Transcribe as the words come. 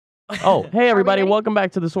Oh, hey everybody, ready? welcome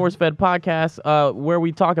back to the SourceFed Podcast, where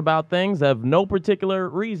we talk about things of no particular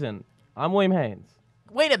reason. I'm William Haynes.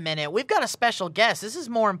 Wait a minute, we've got a special guest. This is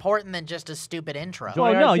more important than just a stupid intro.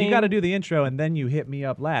 Join our no, team. you got to do the intro and then you hit me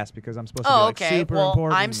up last because I'm supposed to be Oh, like okay. super Well,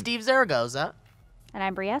 important. I'm Steve Zaragoza. And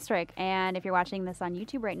I'm Brie Estrick. And if you're watching this on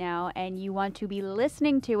YouTube right now and you want to be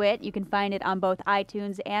listening to it, you can find it on both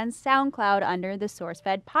iTunes and SoundCloud under the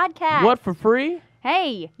SourceFed Podcast. What, for free?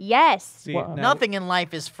 Hey, yes. See, What? now, Nothing in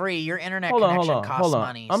life is free. Your internet Hold on, connection hold on, costs hold on.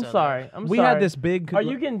 money. I'm so sorry. we had this big. Are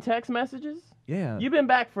you getting text messages? Yeah. You've been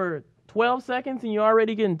back for 12 seconds and you're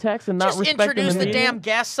already getting texts and not Just respecting introduce the meeting? damn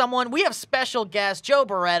guest. Someone. We have special guest Joe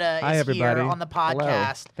Bereta Hi, is everybody. here on the Hello.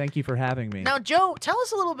 podcast. Thank you for having me. Now, Joe, tell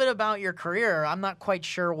us a little bit about your career. I'm not quite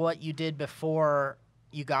sure what you did before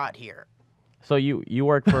you got here. So you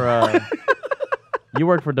work for you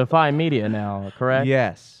work for Defy Media now, correct?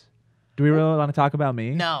 Yes. Do we really want to talk about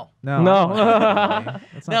me? No. No. No. I don't wanna talk about me.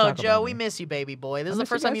 Let's not No, talk Joe, about we me. miss you, baby boy. This is I the miss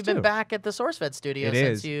you first time guys you've been too. back at the SourceFed studio It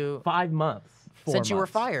since is. you 5 months. 4 since you were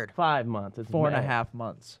months. fired. 5 months. It's 4.5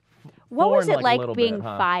 months. What was Foreign, it like, a like little being bit,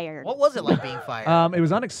 huh? fired? What was it like being fired? It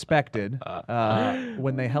was unexpected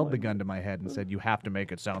when they held the gun to my head and said, "You have to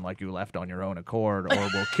make it sound like you left on your own accord, or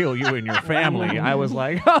we'll kill you and your family." I was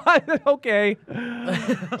like, "Okay."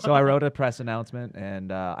 So I wrote a press announcement,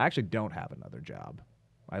 and I actually don't have another job.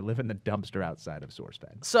 I live in the dumpster outside of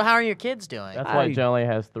SourceFed. So how are your kids doing? That's why I- Joe only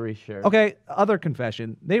has 3 shirts. Okay, other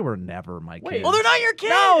confession: they were never my kids. Well, they're not your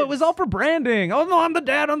kids. No, it was all for branding. Oh no, I'm the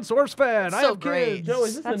dad on SourceFed. I So have great. kids. Joe,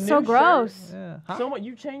 is this That's a new so shirt? gross. Yeah. Huh? So much.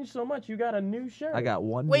 You changed so much. You got a new shirt. I got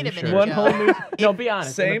one. Wait new a minute, shirt. one Joe. whole new. No, be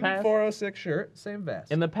honest. Same in the past, 406 shirt, same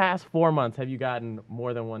vest. in the past 4 months, have you gotten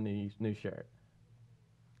more than one new shirt?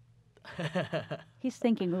 He's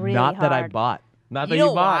thinking really Not hard. that I bought. Not that You know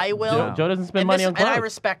you bought. why, Will? Joe doesn't spend and money this- on clothes. And I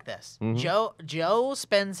respect this. Mhm. Joe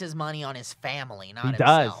spends his money on his family, not He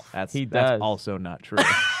does. himself. He That's does. also not true.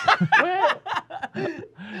 Well,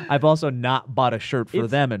 I've also not bought a shirt for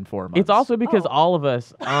It's- them in 4 months. it's also because Oh. all of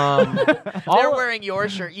us. They're all, wearing your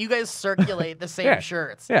shirt. You guys circulate the same Yeah.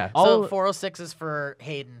 shirts. Yeah. So All- 406 is for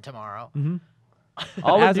Hayden tomorrow.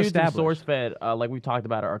 all the as dudes in established. SourceFed, like we talked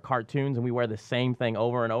about, are cartoons, and we wear the same thing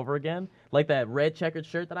over and over again. Like that red checkered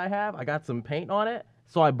shirt that I have. I got some paint on it,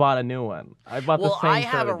 so I bought a new one. I bought Well, the same I shirt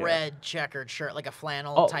have a again. red checkered shirt, like a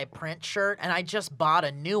flannel Oh. type print shirt, and I just bought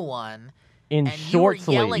a new one. in and you were short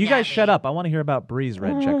sleeve. yelling You guys at shut me. up. I want to hear about Bree's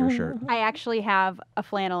red checker shirt. I actually have a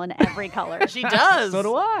flannel in every color. She does. So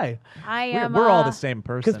do I. I We're, am. we're all the same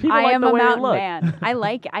person. people I like am the a way they mountain look. man. I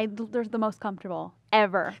like. They're the most comfortable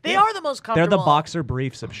ever. They are the most They're comfortable. the boxer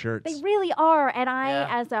briefs of shirts. They really are, and I, Yeah.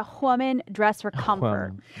 as a woman, dress for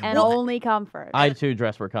comfort and Well, only comfort. I too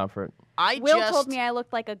dress for comfort. Will just told me I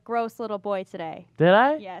looked like a gross little boy today. Did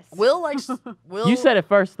I? Yes. Will likes. Will You said it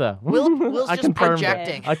first, though. Will's I just confirmed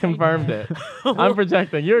projecting. it. I confirmed it. I'm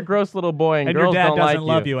projecting. You're a gross little boy, and, and your girls dad don't doesn't like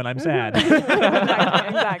love you, and I'm sad.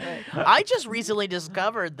 exactly. I just recently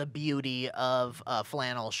discovered the beauty of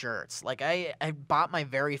flannel shirts. Like I bought my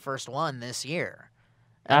very first one this year.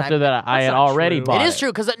 And After that, I That's had not already true. bought It is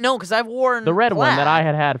true because I've worn The red one that I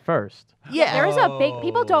plaid. had first. Yeah, There's a big.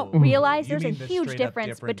 People don't realize You there's a mean the huge straight up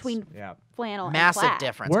difference between Yeah. flannel massive and plaid.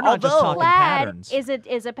 difference. We're not just Although- talking Plaid patterns.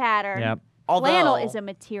 is a pattern. Yep. Flannel although- is a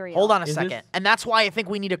material. Hold on a Is second, this- and that's why I think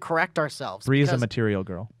we need to correct ourselves. Bree is a because material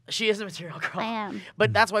girl. She is a material girl. I am.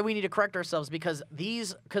 But that's why we need to correct ourselves because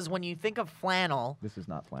when you think of flannel, This is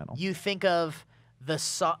not flannel. you think of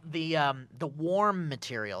the warm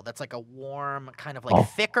material. That's like a warm kind of like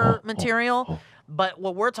thicker material. But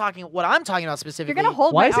what I'm talking about You're specifically. gonna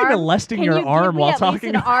hold Why my is he arm. molesting Can your you give arm me while at least talking?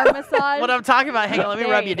 an arm massage? What I'm talking about. Hang on, let me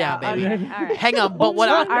There rub you you down, go. baby. Okay, all right. Hang on, but what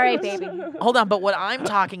All right, baby. hold on, but what I'm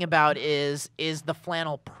talking about is the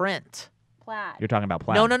flannel print. Plaid. You're talking about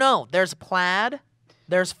plaid. No. There's plaid,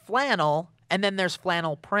 there's flannel, and then there's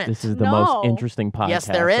flannel print. This is the No. most interesting podcast Yes,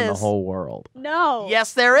 there in the is. whole world. No.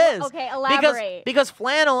 Yes, there is. Okay, Because elaborate.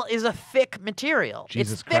 flannel is a thick material.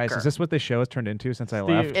 Jesus it's Christ, thicker. is this what this show has turned into since I Steve.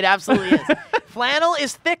 left? It absolutely is. Flannel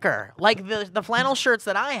is thicker. Like the flannel shirts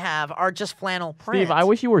that I have are just flannel print. Steve, I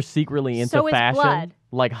wish you were secretly into So is fashion, blood.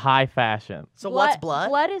 like high fashion. So what's blood?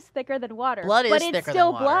 Blood is thicker than water. Blood is but thicker it's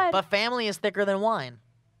still than water. blood. But family is thicker than wine.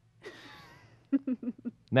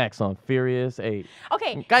 Next on Furious 8.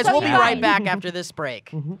 Okay, Guys, so we'll be you right guys, back after this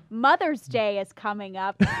break. Mother's Day is coming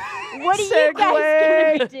up. What are you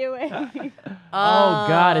guys gonna be doing? Oh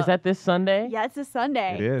God, is that this Sunday? Yeah, it's a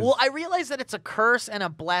Sunday. It is. Well, I realize that it's a curse and a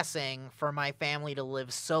blessing for my family to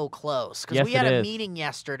live so close. Because Yes, we had it a is. meeting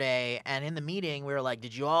yesterday, and in the meeting, we were like,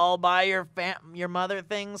 did you all buy your mother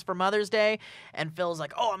things for Mother's Day? And Phil's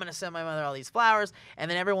like, oh, I'm going to send my mother all these flowers. And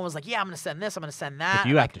then everyone was like, yeah, I'm going to send this, I'm going to send that. But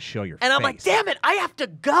you have to show your And face. I'm like, damn it, I have to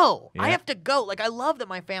go. I Yeah. have to go. Like, I love that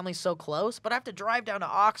my family's so close, but I have to drive down to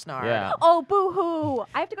Oxnard. Yeah. Oh, boo-hoo.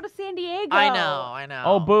 I have to go to San Diego. I know.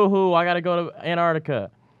 Oh, boo-hoo, I gotta go to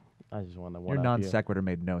Antarctica. I just want to Your non sequitur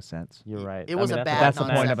made no sense. You're right. It was a that's bad That's the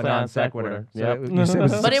non point of a sequitur. non sequitur. Yep. You said it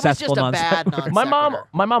was a But it was just successful a bad non-sequitur. non-sequitur.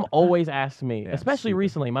 My mom always asks me, Yeah, especially stupid.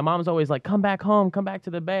 recently. My mom's always like, "Come back home, come back to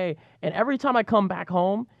the Bay." And every time I come back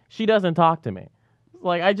home, she doesn't talk to me.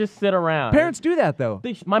 Like I just sit around. Parents do that though.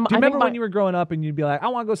 They, Do you remember when you were growing up and you'd be like, I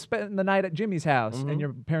want to go spend the night at Jimmy's house? Mm-hmm. And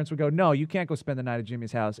your parents would go, no, you can't go spend the night at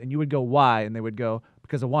Jimmy's house. And you would go, why? And they would go,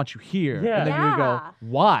 because I want you here. Yeah. And then you would go, Yeah.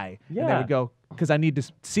 why? And they Yeah. would go, because I need to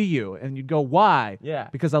see you. And you'd go, why? Yeah.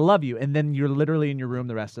 Because I love you. And then you're literally in your room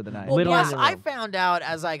the rest of the night. Well, Literally plus, in the I room. found out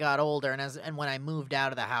as I got older, and when I moved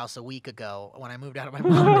out of the house a week ago, when I moved out of my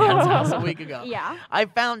mom and dad's house a week ago, Yeah. I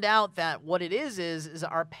found out that what it is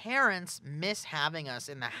our parents miss having us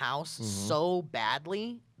in the house so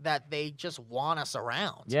badly that they just want us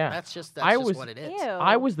around. Yeah. that's just I just was- what it is. Ew.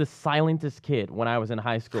 I was the silentest kid when I was in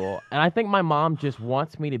high school, and I think my mom just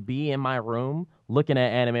wants me to be in my room looking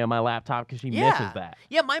at anime on my laptop because she misses that.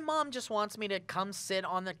 Yeah, my mom just wants me to come sit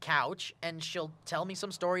on the couch and she'll tell me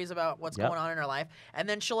some stories about what's Yep. going on in her life, and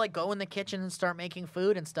then she'll like go in the kitchen and start making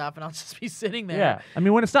food and stuff, and I'll just be sitting there. Yeah. I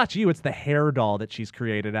mean, when it's not you, it's the hair doll that she's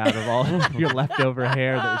created out of all your leftover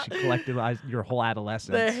hair that she collected your whole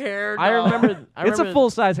adolescence. The hair I doll. remember. It's a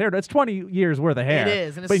full-size hair doll. It's 20 years worth of hair. It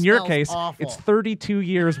is, and it but in your smells case, awful. it's 32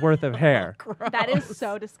 years worth of hair. That is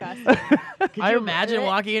so disgusting. Could you I- imagine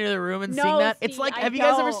walking into the room and No, seeing that? It's Steve, like, I have you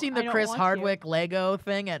guys ever don't. seen I the don't Chris want Hardwick Lego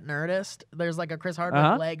thing at Nerdist? There's like a Chris Hardwick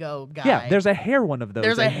Uh-huh. Lego guy. Yeah, there's a hair one of those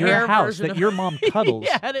There's a at your hair house version that of- your mom cuddles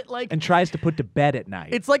yeah, and it like and tries to put to bed at night.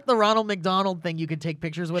 it's like the Ronald McDonald thing you could take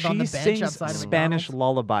pictures with she on the bench sings outside of Spanish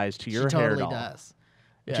McDonald's. lullabies to your She hair totally doll. does.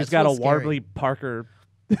 Yeah, She's it's got a real scary. Wardley Parker.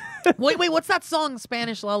 Wait, what's that song?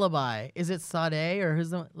 Spanish lullaby? Is it Sade or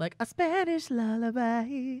who's the like a Spanish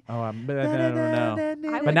lullaby? Oh, I don't know.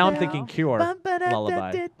 I But now I'm would thinking know. Cure lullaby.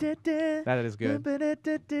 That is good.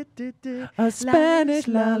 A Spanish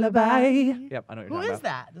lullaby. Yep, I know what you're Who talking is about.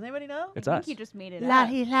 that? Does anybody know? It's I us. think you just made it La up.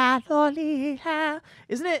 hi la lo li la.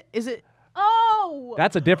 Isn't it? Is it? Oh!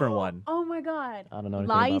 That's a different one. Oh my god. I don't know anything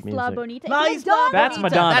La about Isla music. Bonita. La It's Isla That's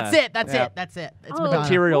Bonita. Madonna. That's it. That's Yeah. it. That's it. It's Oh. Madonna.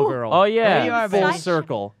 Material Ooh. Girl. Oh yeah, There you are, Full baby. Such-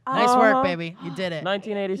 circle. Nice Uh-huh. work, baby. You did it.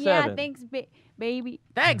 1987. Yeah, thanks, baby.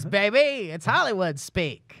 Thanks, baby. It's Hollywood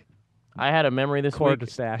speak. I had a memory this Cord week.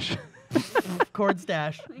 to stash. Cord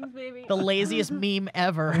stash. Thanks, baby. The laziest meme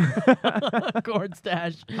ever. Cord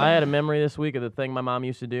stash. I had a memory this week of the thing my mom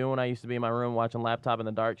used to do when I used to be in my room watching laptop in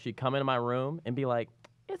the dark. She'd come into my room and be like,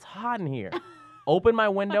 "It's hot in here." Open my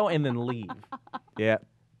window and then leave. Yeah.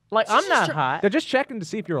 Like I'm not Sure. hot. They're just checking to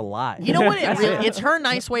see if you're alive. You know what? That's It's her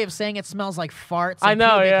nice way of saying it smells like farts and I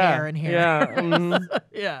know, pubic yeah, hair in here. yeah. mhm.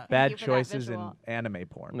 Yeah. Bad you for that choices in visual. anime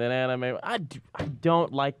porn. Then anime. I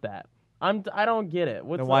don't like that. I don't get it.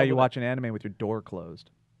 What's Then why up are you with watching anime with your door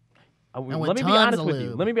closed? that? with Let me be tons honest of with you.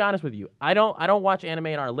 lube. Let me be honest with you. I don't watch anime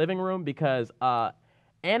in our living room because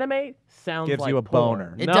anime sounds Gives like you a porn.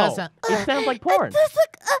 boner. It No, does sound- It sounds like porn.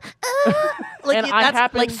 Like And you- I that's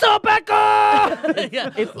happen- like so Becca.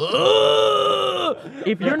 Yeah. It's,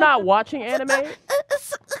 if you're not watching anime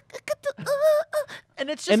And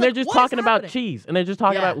it's just and they're like, just what is talking about happening? cheese and they're just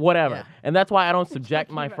talking Yeah, about whatever, yeah. and that's why I don't subject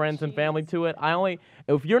my about friends and cheese. family to it.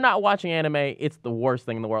 If you're not watching anime, it's the worst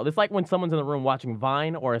thing in the world. It's like when someone's in the room watching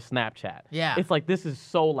Vine or a Snapchat. Yeah. It's like, this is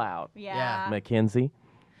so loud. Yeah. Mackenzie.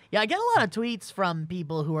 Yeah, I get a lot of tweets from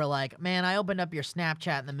people who are like, "Man, I opened up your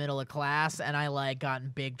Snapchat in the middle of class and I like got in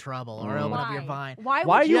big trouble, or I opened up your Vine." Why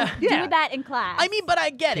Why would you you- do yeah. that in class? I mean, but I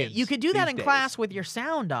get it. Kids You could do that these in days. class with your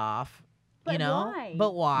sound off. But You know, why?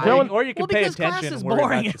 but why? No one- or you can well, pay because class attention is and worry about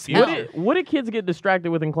boring the as future. hell. What did kids get distracted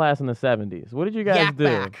with in class in the 70s? What did you guys Yak do?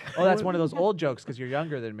 back. Oh, that's one of those old jokes because you're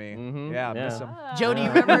younger than me. Mhm, Yeah, I yeah. miss them. Joe, do you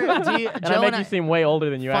remember? And Joe I make and you seem way older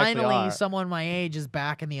than you actually finally, are. someone my age is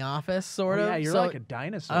back in the office, sort Oh, of. yeah, you're so like a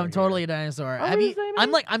dinosaur. I'm here. totally a dinosaur. Oh, Have are you? you the same I'm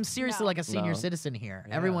age? like, I'm seriously No. like a senior No. citizen here.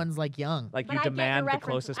 Yeah. Everyone's like young. Like But you I get your demand the reference-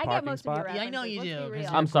 closest I get parking most of your spot. Yeah, I know references, you let's do, be 'cause real.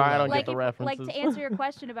 you're I'm sorry, I don't Like get the references. Like to answer your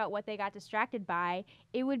question about what they got distracted by,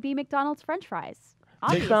 it would be McDonald's French fries.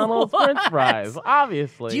 McDonald's French fries,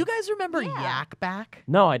 obviously. Do you guys remember Yeah. Yak Back?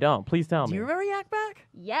 No, I don't. Please tell Do me. you remember Yak Back?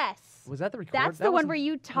 Yes. Was that the record? That's that the one wasn't- where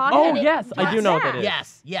you talk. Oh, and it- yes, I do know what that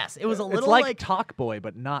is. Yes. It was a It's little like Talk Boy,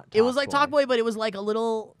 but not. it was like Talk Boy, but it was like a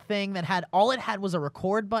little thing that had all it had was a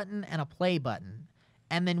record button and a play button.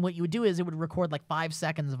 And then what you would do is it would record like 5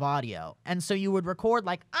 seconds of audio. And so you would record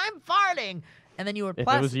like, I'm farting. And then you would If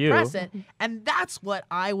it was you. press it. And that's what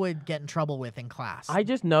I would get in trouble with in class. I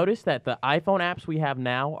just noticed that the iPhone apps we have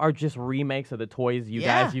now are just remakes of the toys you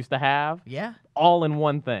Yeah. guys used to have, yeah. all in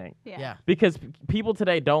one thing. Yeah. Because people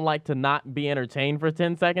today don't like to not be entertained for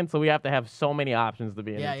 10 seconds, so we have to have so many options to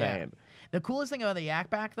be Yeah, yeah. entertained. The coolest thing about the Yak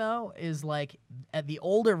Back though is like at the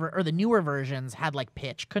older or the newer versions had like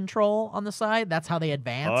pitch control on the side. That's how they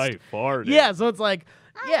advanced. farted. Yeah, so it's like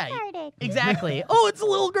yeah, farted. exactly. Oh, it's a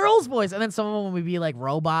little girl's voice, and then some of them would be like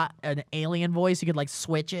robot, an alien voice. You could like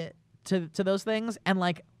switch it to those things, and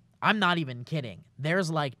like I'm not even kidding. There's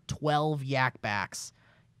like 12 Yak Backs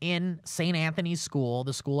in St. Anthony's School,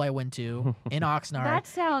 the school I went to in Oxnard. That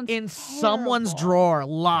sounds in someone's terrible. drawer,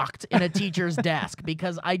 locked in a teacher's desk,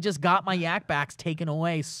 because I just got my Yak Backs taken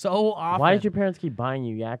away so often. Why did your parents keep buying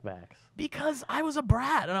you Yak Backs? Because I was a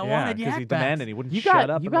brat and I Yeah, wanted because Yak he Backs. demanded. He wouldn't You shut got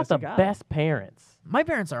up. you got unless the he got best parents. My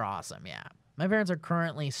parents are awesome. Yeah, my parents are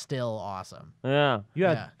currently still awesome. Yeah. It. You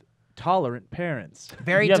had Yeah. tolerant parents.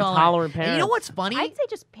 Very You have tolerant. tolerant And you know parents. what's funny? I'd say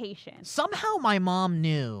just patience. Somehow my mom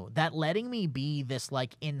knew that letting me be this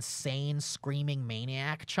like insane screaming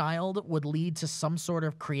maniac child would lead to some sort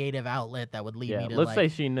of creative outlet that would lead Yeah. me to Let's like. say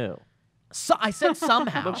she knew. So, I said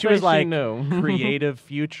somehow. Let's She say was like, knew. creative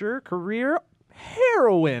future, career,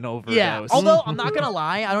 heroin overdose. Yeah, although I'm not gonna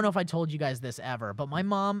lie, I don't know if I told you guys this ever, but my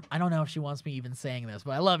mom, I don't know if she wants me even saying this,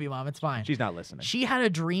 but I love you, Mom. It's fine. She's not listening. She had a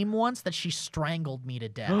dream once that she strangled me to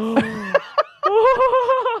death.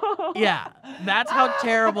 Yeah, that's how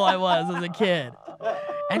terrible I was as a kid.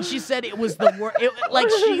 And she said it was the worst. Like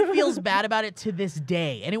she feels bad about it to this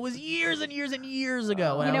day, and it was years and years and years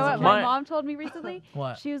ago. When You I know was a what kid. my mom told me recently?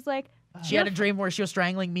 What? She was like, She had a dream where she was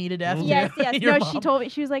strangling me to death. yes, too? yes. Your No, she mom? told me.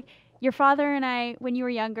 She was like, your father and I, when you were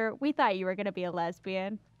younger, we thought you were going to be a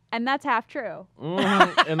lesbian. And that's half true.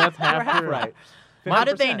 And that's half true. right. How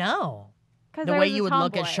did they 50%. know? Because The way you would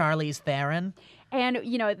look at Charlize Theron. And,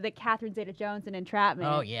 you know, the Catherine Zeta-Jones in Entrapment.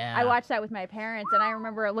 Oh, yeah. I watched that with my parents, and I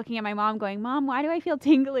remember looking at my mom going, Mom, why do I feel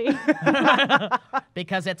tingly?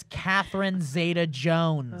 Because it's Catherine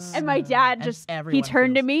Zeta-Jones. And my dad And just, he everyone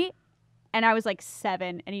turned to feels- me, and I was like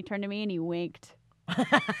 7, and he turned to me and he winked.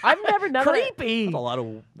 I've never done that. Creepy. That's a lot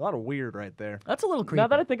of weird right there. That's a little creepy. Now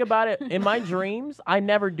that I think about it, in my dreams, I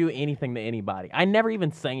never do anything to anybody. I never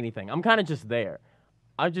even say anything. I'm kind of just there.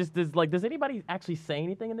 Does anybody actually say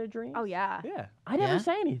anything in their dreams? Oh, yeah. Yeah. I never Yeah?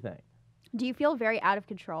 say anything. Do you feel very out of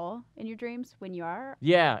control in your dreams when you are?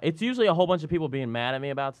 Yeah, it's usually a whole bunch of people being mad at me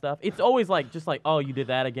about stuff. It's always just like, oh, you did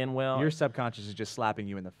that again, Will. Your subconscious is just slapping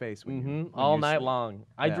you in the face when you all when you night sleep. long.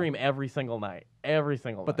 I Yeah. dream every single night. Every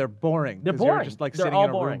single But night. they're boring. They're 'cause you're boring. just like They're sitting all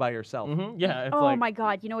in a boring. room by yourself. Yeah, it's Oh like, my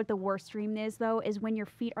God! You know what the worst dream is though? Is when your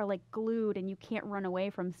feet are like glued and you can't run away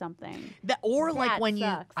from something. Or like That when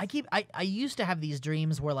sucks. I used to have these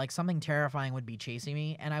dreams where like something terrifying would be chasing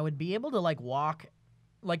me, and I would be able to like walk,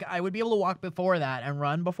 like I would be able to walk before that and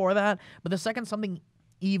run before that. But the second something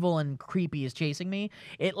evil and creepy is chasing me,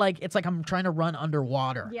 it's like I'm trying to run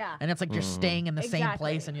underwater. Yeah. And it's like you're staying in the same Exactly.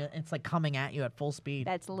 place, and it's like coming at you at full speed.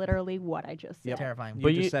 That's literally what I just said. Terrifying. You But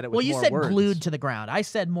just you- said it with Well, you more said words. glued to the ground. I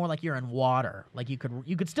said more like you're in water. Like you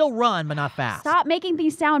could still run, but not fast. Stop making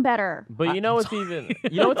things sound better. but you know what's even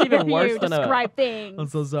worse You than describe things. I'm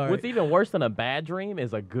so sorry. what's even worse than a bad dream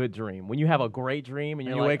is a good dream. When you have a great dream and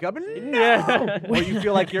And you're you like, wake up and Yeah. or you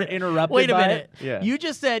feel like you're interrupted. Wait a by minute. it. Yeah. You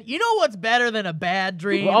just said, you know what's better than a bad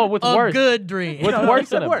dream? Oh, what's a worse? good dream. What's No, worse you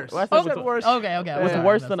said than worse. a I said You what's said worse. Okay, okay. What's okay.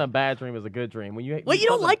 worse than a bad dream is a good dream. When you Well, you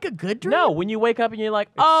don't call like a good dream? No, when you wake up and you're like,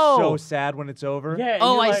 It's oh, so sad when it's over. yeah. and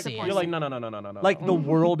Oh, you're I like, see. You're like, no. Like the Mm.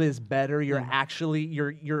 world is better. You're actually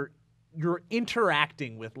you're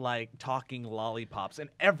interacting with like talking lollipops and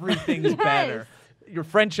everything's better. Your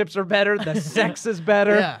friendships are better. The sex is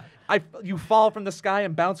better. Yeah. You fall from the sky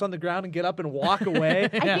and bounce on the ground and get up and walk away.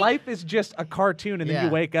 Life is just a cartoon, and then Yeah. you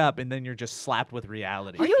wake up and then you're just slapped with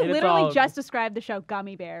reality. You And it's literally all- just described the show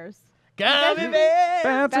Gummy Bears. Gummy bears.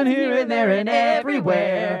 Bouncing here and there and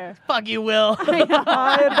everywhere. Fuck you, Will.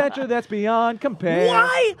 High adventure that's beyond compare.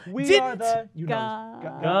 Why We didn't are the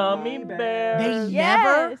Gummy bears. they Yes.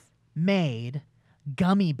 never made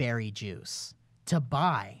gummy berry juice to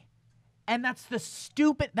buy And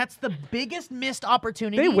that's the biggest mist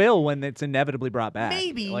opportunity. They will when it's inevitably brought back.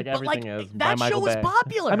 Maybe, Like but everything is that by show Michael was Bay.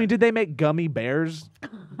 popular. I mean, did they make gummy bears?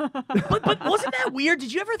 but wasn't that weird?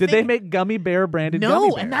 Did you ever Did think they make gummy bear branded gummy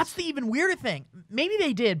No, bears? and that's the even weirder thing. Maybe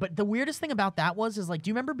they did, but the weirdest thing about that was do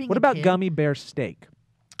you remember being What a about kid? gummy bear steak?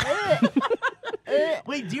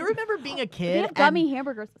 Wait, do you remember being a We kid? have gummy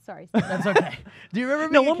hamburgers. Sorry. That's okay. Do you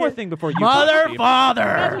remember No, being a one more kid? thing before you. Mother, Steve. father.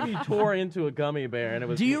 Imagine if you tore into a gummy bear and it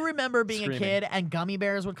was. Do you remember being screaming. a kid and gummy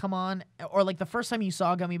bears would come on, or like the first time you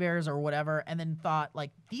saw gummy bears or whatever, and then thought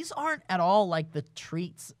like these aren't at all like the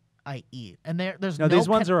treats I eat, and there's No, these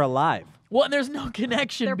ones are alive. well, and there's no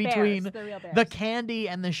connection They're between bears. They're real bears. the candy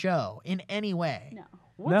and the show in any way. No.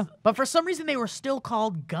 No. But for some reason, they were still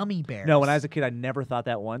called gummy bears. No, when I was a kid, I never thought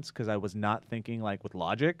that once because I was not thinking like with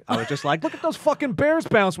logic. I was just like, look at those fucking bears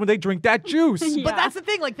bounce when they drink that juice. But that's the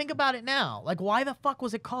thing. Like, think about it now. Like, why the fuck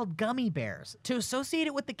was it called gummy bears? To associate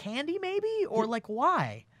it with the candy, maybe, or like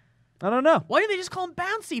why? I don't know. Why didn't they just call them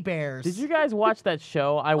bouncy bears? Did you guys watch that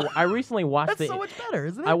show? I recently watched That's the. so much better,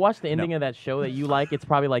 isn't it? I watched the ending of that show that you like. It's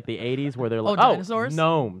probably like the 80s where they're like, dinosaurs?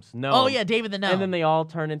 gnomes. Oh yeah, David the Gnome. And then they all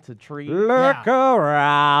turn into trees. Look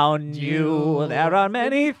around You. you. There are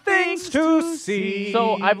many things to see.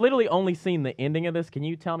 So I've literally only seen the ending of this. Can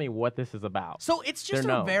you tell me what this is about? So it's just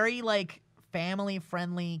They're a gnomes. very like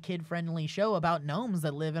family-friendly, kid-friendly show about gnomes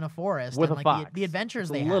that live in a forest With and a like fox. the adventures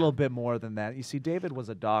It's they a have. little bit more than that. You see, David was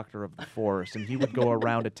a doctor of the forest, and he would go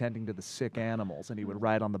around attending to the sick animals, and he would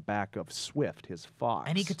ride on the back of Swift, his fox.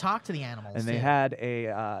 And he could talk to the animals. And they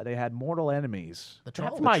too. had mortal enemies. the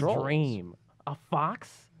trolls. That's my trolls. dream. A fox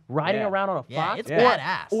riding Yeah. around on a Yeah, fox. it's Yeah.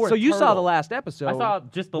 badass. Or So a you saw the turtle. last episode. I saw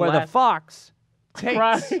just the where the last. fox takes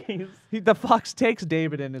Cries. the fox takes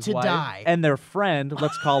David and his To wife die. and their friend.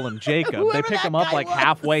 Let's call him Jacob. They Whoever pick that him up guy like was.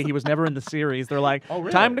 halfway. He was never in the series. They're like, Oh,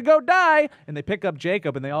 really? time to go die, and they pick up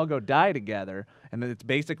Jacob and they all go die together. And then it's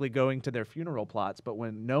basically going to their funeral plots. But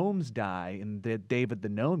when gnomes die in the David the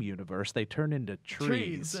Gnome universe, they turn into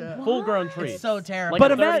trees. Full-grown trees. It's so terrible. Like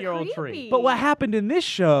But a 30-year-old tree. Creepy. But what happened in this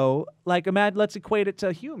show, like, let's equate it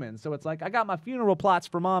to humans. So it's like I got my funeral plots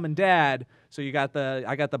for mom and dad. So I got the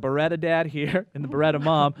Bereta dad here and the Bereta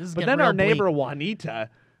mom. This is But getting then our real neighbor Juanita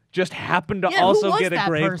just happened to Yeah, who also was get a that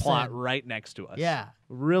grave person? plot right next to us. Yeah.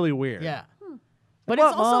 Really weird. Yeah. But What,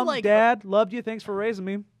 it's also Mom, like Dad, loved you. Thanks for raising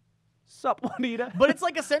me. Sup, Juanita? But it's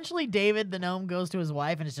like essentially David the gnome goes to his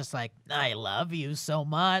wife and it's just like, I love you so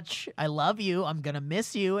much. I love you. I'm going to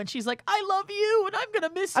miss you. And she's like, I love you and I'm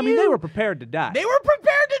going to miss you. I mean, they were prepared to die. They were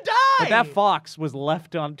prepared to die. But that fox was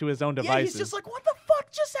left onto his own Yeah, devices. he's just like, what the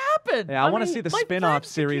fuck just happened? Yeah, I want to mean, see the my spin-off friends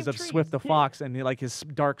series became of trees. Swift the Fox and like his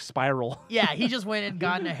dark spiral. Yeah, he just went and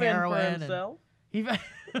got into He fend for heroin. And himself. he,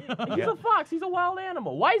 He's a fox. He's a wild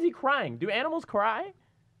animal. Why is he crying? Do animals cry?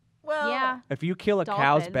 well, Yeah. If you kill a cow's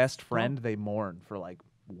Dolphins. best friend, they mourn for like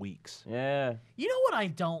weeks. Yeah. You know what I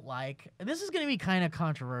don't like? This is going to be kind of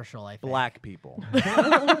controversial, I think. Black people.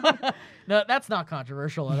 No, that's not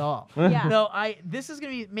controversial at all. Yeah. No, this is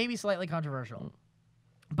going to be maybe slightly controversial.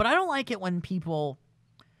 But I don't like it when people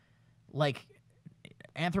like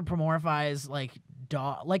anthropomorphize like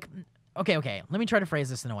dog like okay, let me try to phrase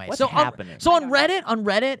this in a way. What's so happening? on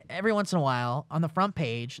Reddit, every once in a while, on the front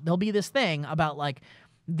page, there'll be this thing about like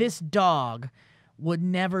this dog would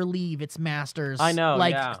never leave its master's I know,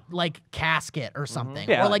 like yeah. like casket or something.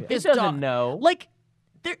 Yeah, or like yeah. this It doesn't dog know. like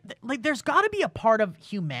there's got to be a part of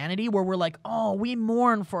humanity where we're like, oh, we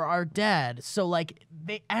mourn for our dead, so like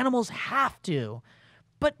animals have to,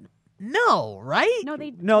 but no, right? No,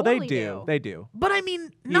 they No, totally they do. They do. But I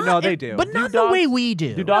mean, You not, know they do. but Do not the way we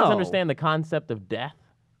do. Do dogs No. understand the concept of death?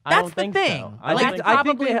 I That's don't the think thing. so. I Like, don't That's think I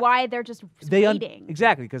think probably they- why they're just They waiting.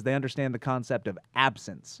 exactly because they understand the concept of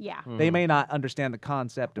absence. Yeah. They may not understand the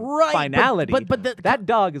concept of Right, but- finality. but that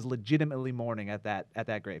dog is legitimately mourning at that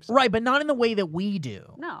gravesite. Right, but not in the way that we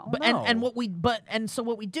do. No. But, No. so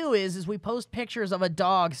what we do is we post pictures of a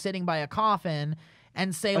dog sitting by a coffin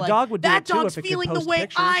and say A like dog would do that it too dog's if it could feeling the post way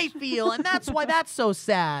pictures." I feel, and that's why that's so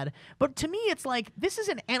sad. But to me, it's like this is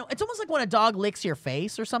an animal. It's almost like when a dog licks your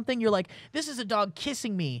face or something. You're like, this is a dog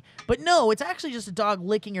kissing me, but no, it's actually just a dog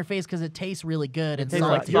licking your face because it tastes really good and tastes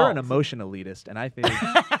salty. like You're an salt. emotion elitist, and I think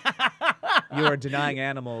you are denying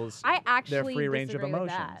animals I their actually free range of disagree with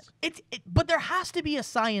that. emotions. But there has to be a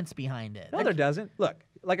science behind it. No, there doesn't. Look,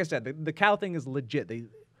 like I said, the cow thing is legit.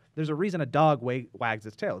 There's a reason a dog wags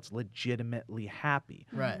its tail. It's legitimately happy.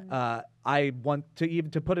 Right. I want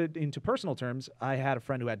to put it into personal terms. I had a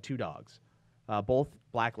friend who had two dogs, both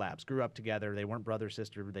black labs. Grew up together. They weren't brother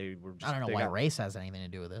sister. They were. Just, I don't know they why got- race has anything to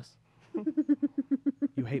do with this.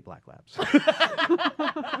 You hate black labs.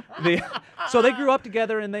 So they grew up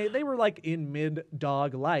together, and they were like in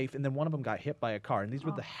mid-dog life, and then one of them got hit by a car, and these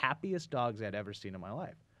were the happiest dogs I'd ever seen in my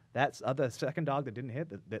life. That's the second dog that didn't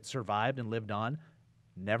hit, that survived and lived on,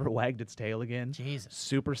 never wagged its tail again. Jesus.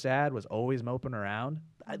 Super sad, was always moping around.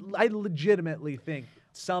 I legitimately think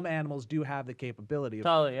some animals do have the capability of,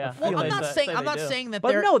 Totally, yeah. of Well, feeling. I'm not saying that But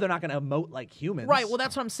they're no, they're not going to emote like humans. right. Well,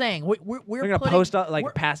 that's what I'm saying. We're They're going to post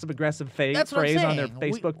like passive-aggressive that's what I'm phrase on their saying.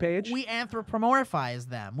 Facebook page. We anthropomorphize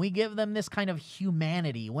them. We give them this kind of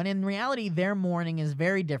humanity, when in reality, their mourning is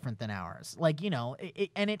very different than ours. Like,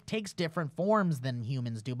 and it takes different forms than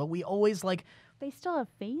humans do, but we always like. They still have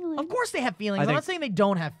feelings. Of course they have feelings. I'm not saying they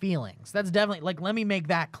don't have feelings. That's definitely, like, let me make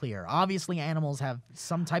that clear. Obviously, animals have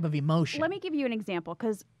some type of emotion. Let me give you an example,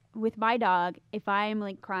 because with my dog, if I'm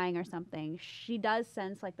like crying or something, she does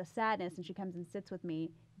sense like the sadness, and she comes and sits with me.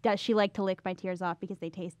 Does she like to lick my tears off because they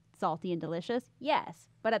taste salty and delicious? Yes.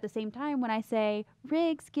 But at the same time, when I say,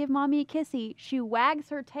 Riggs, give mommy a kissy, she wags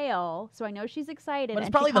her tail, so I know she's excited. But it's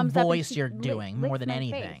and probably she the comes up and voice she you're doing more licks than my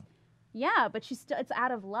anything. face. Yeah, but it's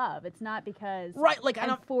out of love. It's not because Right, like,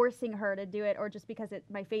 I'm forcing her to do it, or just because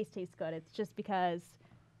my face tastes good. It's just because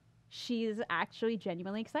she's actually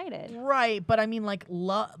genuinely excited. Right, but I mean, like,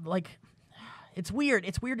 it's weird.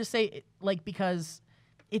 It's weird to say, like, because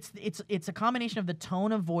it's a combination of the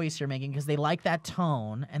tone of voice you're making, because they like that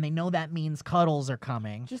tone, and they know that means cuddles are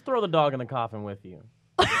coming. Just throw the dog in the coffin with you.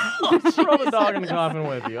 Throw the dog in the coffin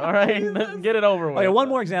with you. All right, get it over with. Okay, one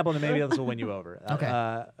more example, and then maybe this will win you over. Okay.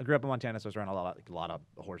 I grew up in Montana, so I was around a lot of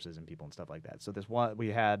horses and people and stuff like that. So this one, I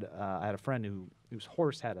had a friend whose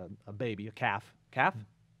horse had a baby, a calf. Calf?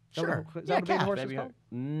 Sure. Is that Yeah, what a baby calf. horse Baby is called?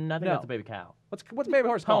 I think No. that's a baby cow. What's baby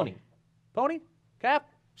horse Pony. called? Pony? Calf?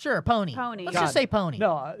 Sure, pony. Pony. Let's God. just say pony.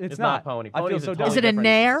 No, It's not pony. I feel Pony's so a dumb. Is it a different.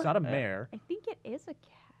 mare? It's not a mare. I think it is a cat.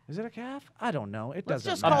 Is it a calf? I don't know. It Let's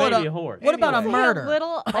doesn't just matter. call it baby a horse. What about a Anyway. murder?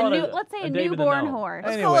 Let's say a David the newborn Gnome. horse.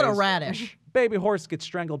 Let's call it a Anyways. radish. Baby horse gets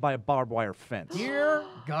strangled by a barbed wire fence. Dear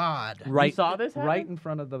God. Right, saw this happen? right in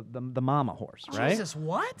front of the mama horse, right? Jesus,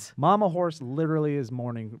 what? Mama horse literally is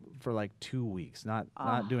mourning for like 2 weeks, not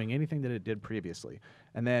doing anything that it did previously,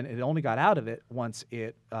 and then it only got out of it once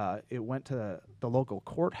it went to the local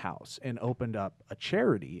courthouse and opened up a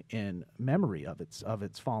charity in memory of its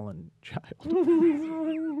fallen child.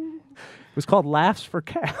 It was called Laughs for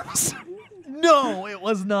Calves. No, it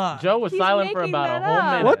was not. Joe was He's silent for making about that a whole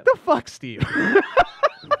up. minute. What the fuck, Steve?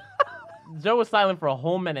 Joe was silent for a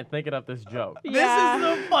whole minute thinking up this joke. Yeah.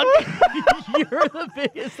 This is the fucking. You're the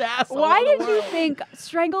biggest asshole. Why in the did you world. think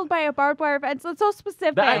strangled by a barbed wire fence? That's so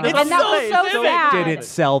specific. That's and what I'm that was saying. so It's so sad. Did it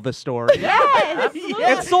sell the story? Yes. Absolutely.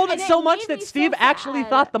 It sold it And so much made that me Steve so actually sad.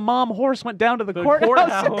 thought the mom horse went down to the The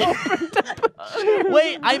courthouse.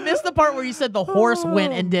 Wait, I missed the part where you said the horse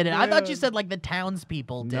went and did it. I thought you said like the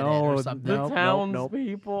townspeople did it or No, something. The Nope,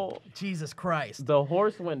 townspeople. Jesus Christ. The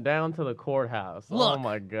horse went down to the courthouse. Oh Look,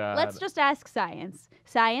 my God. Let's just ask science.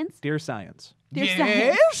 Science? Dear science. Dear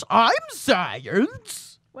science. Yes, I'm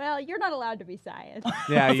science. Well, you're not allowed to be science.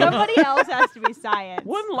 Yeah, you, Somebody else has to be science.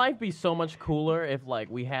 Wouldn't life be so much cooler if like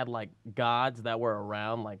we had like gods that were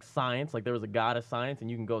around, like science, like there was a god of science and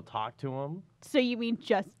you can go talk to him? So you mean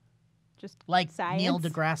just Like science? Neil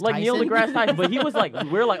deGrasse Like Tyson. Neil deGrasse Tyson, but he was like,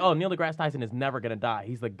 we're like, oh, Neil deGrasse Tyson is never gonna die.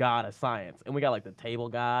 He's the god of science, and we got like the table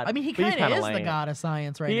god. I mean, he but he's kind of kinda is the lame. god of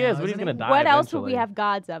science right He now. is, but he's isn't gonna he? die. What else would we eventually. have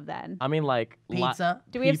gods of then? I mean, like Pizza.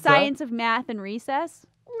 Do we have pizza? science of math and recess?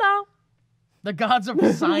 No. The gods of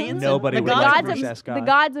science. Nobody the would gods like of, recess The god.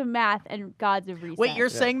 gods of math and gods of recess. Wait, you're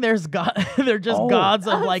saying there's god? They're just Oh. gods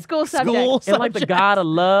of like School subjects. and like the subjects? god of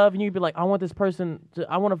love, and you'd be like, I want this person.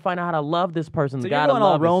 I want to find out how to love this person. So The you're god going of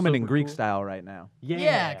all love is Roman super and Greek cool. style right now.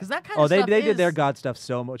 Yeah, because that kind Oh, of they stuff did their is- god stuff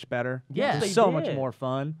so much better. Yeah. It was They so much did. more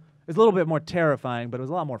fun. It's a little bit more terrifying, but it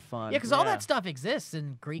was a lot more fun. Yeah, because all Yeah. that stuff exists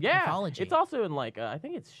in Greek Yeah, mythology. it's also in like I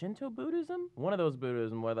think it's Shinto Buddhism, one of those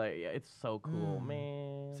Buddhism where they, it's so cool,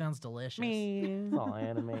 man. Sounds delicious. It's all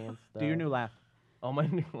anime and stuff. Do your new laugh. Oh my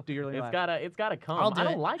new. Do your new laugh. It's gotta come. I'll do I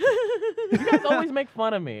don't it. like it. You guys always make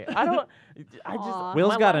fun of me. I don't. I just. Aw.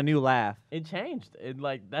 Will's my got a laugh- new laugh. It changed. It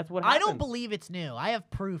like that's what I happened. don't believe it's new. I have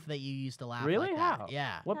proof that you used to laugh Really? like that. How?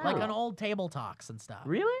 Yeah. What Like proof? on old table talks and stuff.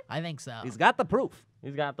 Really? I think so. He's got the proof.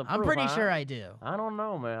 He's got the. I'm proof, pretty huh? sure I do. I don't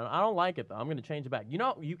know, man. I don't like it though. I'm gonna change it back. You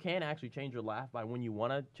know, you can actually change your laugh by when you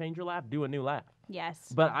want to change your laugh. Do a new laugh.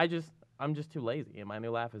 Yes. But I'm just too lazy, and my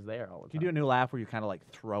new laugh is there all the Can time. you do a new laugh where you kind of like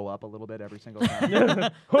throw up a little bit every single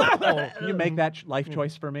time? Can you make that life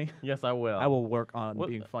choice for me? Yes, I will. I will work on What-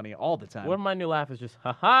 being funny all the time. What if my new laugh is just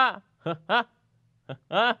ha ha ha ha ha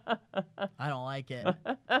ha? I don't like it.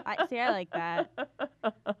 I like that.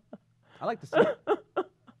 I like to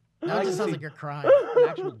see. Now it like just to sounds see like you're crying. an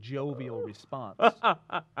actual jovial response.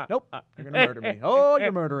 Nope, you're gonna murder me. Oh,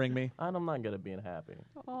 you're murdering me. I'm not good at being happy.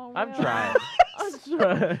 Oh, I've Will. tried. I've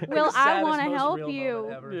tried. Will, I Saddest, want to most help real you.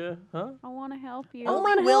 moment ever. Yeah. Huh? I want to help you. Oh,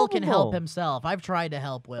 Only I'm Will can help unhelpable. himself. I've tried to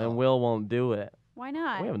help Will. And Will won't do it. Why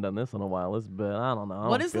not? We haven't done this in a while. It's been, I don't know. I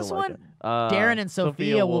What don't is this feel like one? it. Darren and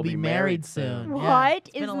Sophia will be married soon. Yeah. What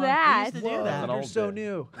It's been is a long- that? We used to do Whoa, that. an you're old so bit.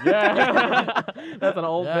 new. Yeah. That's an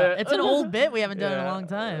old Yeah, bit. it's an old bit we haven't done in a Yeah. long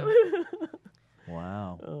time.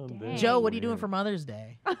 Wow. Oh, Dang. damn. Joe, what are you doing for Mother's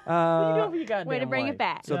Day? What are you doing for your goddamn Way to bring wife? it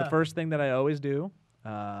back. So Yeah. the first thing that I always do,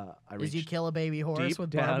 I Is you reach kill a baby horse deep with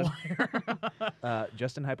down. barbed wire?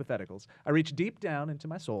 just in hypotheticals. I reach deep down into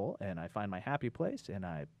my soul and I find my happy place and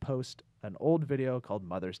I post an old video called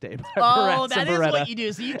Mother's Day by Oh, Bereta that is Bereta what you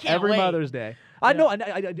do. So you can't every wait. Mother's Day. I know,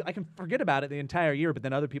 I can forget about it the entire year, but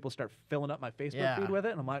then other people start filling up my Facebook Yeah. feed with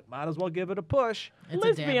it, and I'm like, might as well give it a push. It's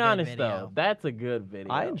Let's a damn be good honest video. though, that's a good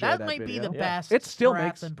video. I enjoy That that might be video. the Yeah. best. It still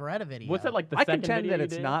Perhaps makes- and Beretta video. What's that like the I second contend video that you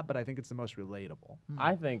it's did? not, but I think it's the most relatable.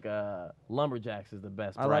 I think Lumberjacks is the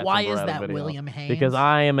best. I like- Beretta Why is Beretta that video. William Haynes? Because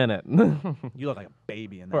I am in it You look like a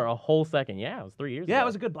baby in that. for a whole second. Yeah, it was 3 years ago. Yeah, it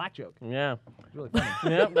was a good black joke. Yeah, It was really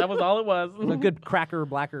funny. yep, that was all it was. It was a good cracker,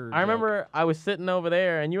 blacker. I remember I was sitting over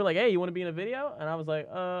there and you were like, "Hey, you want to be in a video?" And I was like,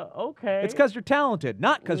 okay." It's because you're talented,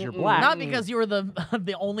 not because you're black. Not because you were the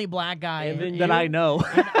the only black guy And then in that you- I know.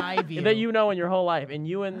 Ivy. that you know in your whole life, and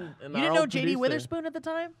you and You didn't know J.D. Witherspoon at the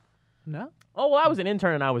time? No. Oh, well, I was an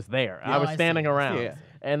intern and I was there. Yeah, I was I see. standing around. Yeah.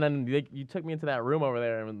 And then you took me into that room over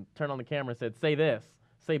there and turned on the camera and said, "Say this.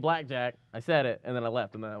 Say blackjack." I said it, and then I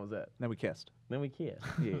left, and then that was it. Then we kissed. Then we kissed.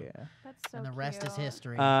 Yeah. That's so And the rest is cute.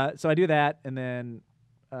 history. So I do that, and then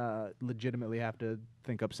legitimately have to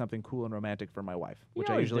think up something cool and romantic for my wife, which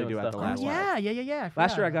I always usually doing do at stuff the like last that. one. Yeah.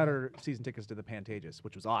 Last year I forgot got about her season tickets to the Pantages,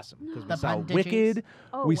 which was awesome because we The saw Pantages? Wicked,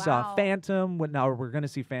 Oh, we wow. saw Phantom. Now we're gonna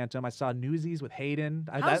see Phantom. I saw Newsies with Hayden.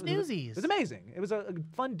 How's It Newsies? was amazing. It was a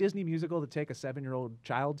fun Disney musical to take a 7-year-old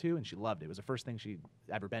child to, and she loved it. It was the first thing she'd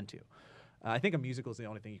ever been to. I think a musical is the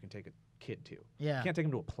only thing you can take a kid to. Yeah. You can't take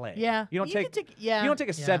him to a play. Yeah. You don't You take. can take- yeah, You don't take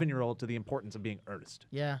a yeah. 7-year-old to the importance of being earnest.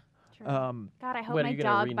 Yeah. True. Um, God, I hope What, are my you gonna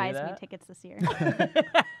dog renew buys me that? tickets this year.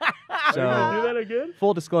 So do that again?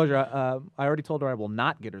 full disclosure, I already told her I will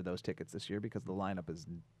not get her those tickets this year because the lineup is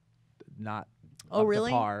not Oh, up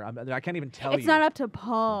really? to par. I can't even tell It's you. not up to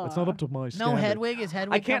par. It's not up to my No standard. Hedwig? Is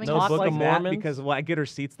Hedwig I can't coming? No talk Book like of that Mormons? because I get her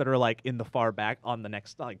seats that are like in the far back on the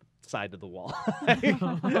next side of the wall.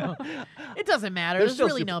 It doesn't matter. They're There's still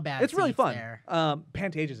really super- no bad It's really seats fun. there.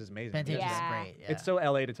 Pantages is amazing. Pantages It's- is Yeah. great. Yeah. It's so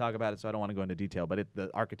LA to talk about it, so I don't want to go into detail. But the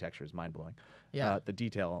architecture is mind blowing. Yeah. The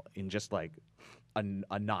detail in just like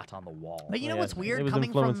a knot on the wall. But you know Yeah, what's weird? It was coming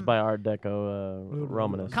influenced from by Art Deco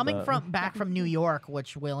Romanist. coming from back from New York,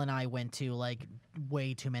 which Will and I went to like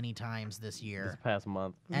way too many times this year, this past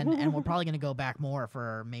month. and we're probably gonna go back more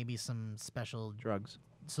for maybe some special drugs.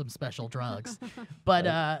 drugs.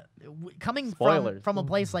 But coming Spoilers. from a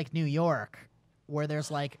place like New York, where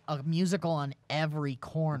there's like a musical on every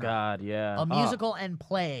corner, God, yeah. a musical and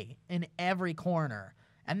play in every corner.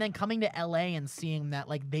 And then coming to LA and seeing that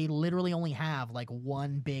like they literally only have like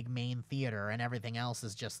one big main theater and everything else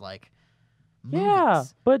is just like movies. Yeah,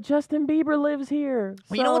 but Justin Bieber lives here.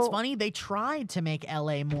 Well, you know what's so- funny? They tried to make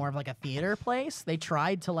LA more of like a theater place. They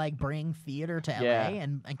tried to like bring theater to Yeah. LA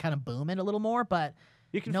and kind of boom it a little more, but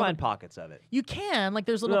You can No, find pockets of it. you can. Like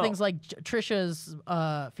there's little No. things like Trisha's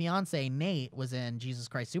fiance Nate was in Jesus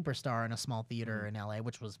Christ Superstar in a small theater in LA,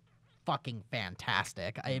 which was fucking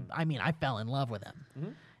fantastic. I mean, I fell in love with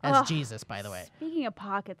him as Ugh. Jesus, by the way. Speaking of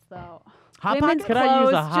pockets, though. Hot Women's Pocket? Could I use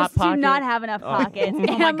a clothes hot just do pocket? not have enough pockets. Oh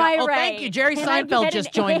my Am God. I Oh, right? thank you. Jerry Can I Seinfeld get just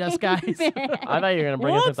an joined us, guys. amen? I thought you were gonna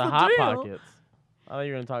bring us What's into the Hot deal? Pockets. I thought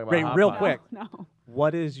you were gonna talk about Ray, Hot real Pockets. quick. No.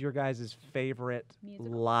 What is your guys' favorite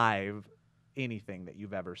Musical. live anything that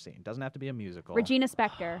you've ever seen? Doesn't have to be a musical. Regina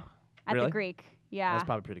Spektor at Really? the Greek. Yeah. That's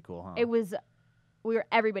probably pretty cool, huh? It was.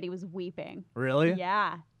 Everybody was weeping. Really?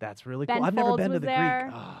 Yeah. That's really Ben cool. I've never Folds been to was the there.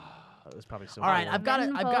 Greek. Oh, it was probably so All right, cool. I've got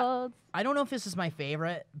Ben I've got. Folds. I don't know if this is my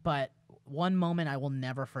favorite, but one moment I will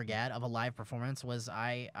never forget of a live performance was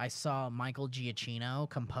I saw Michael Giacchino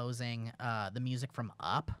composing the music from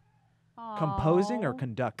Up. Composing or Aw.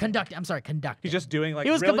 conducting? I'm sorry, conducting. He's just doing like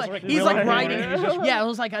he was really, he's like really- writing. He's just Yeah, it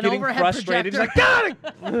was like an getting overhead frustrated. projector.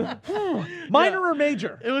 He's like, got it. Minor or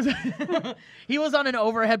major? It was he was on an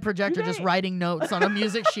overhead projector just writing notes on a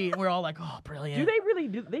music sheet, and we're all like, "Oh, brilliant!" Do they really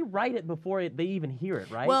do? They write it before they even hear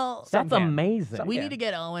it, right? Well, that's some can. amazing. We Yeah. need to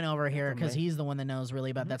get Owen over here because amazing. he's the one that knows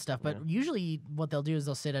really about that stuff. But usually, what they'll do is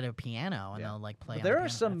they'll sit at a piano and Yeah. they'll like play. But on there the are piano.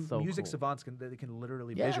 some That's so music cool. savants that can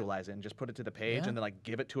literally Yeah. visualize it and just put it to the page Yeah. and then like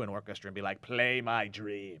give it to an orchestra orchestra and be like, "Play my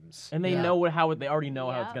dreams." And they Yeah. know they already know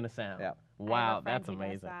how it's Yep. gonna sound. Yeah. I have Wow, a friend that's who does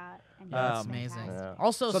amazing. that, and he That's does amazing. fantastic. Yeah.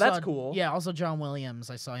 Also, So that's saw- cool. Yeah. Also, John Williams.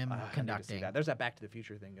 I saw him I need to see conducting. that. There's that Back to the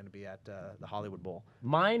Future thing going to be at the Hollywood Bowl.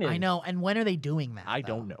 Mine is. I know. And when are they doing that? I though?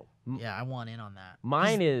 don't know. Yeah, I want in on that.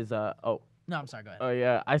 Mine is. No, I'm sorry. Go ahead. Oh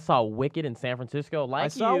yeah, I saw Wicked in San Francisco. Like I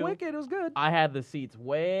saw you, Wicked. It was good. I had the seats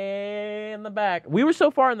way in the back. We were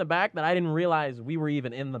so far in the back that I didn't realize we were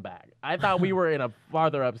even in the back. I thought we were in a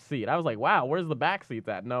farther up seat. I was like, wow, where's the back seats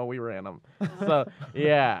at? No, we were in them. So,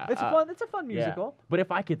 yeah. It's fun. It's a fun yeah. musical. But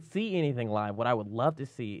if I could see anything live, what I would love to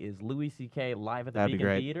see is Louis C.K. live at the That'd be Beacon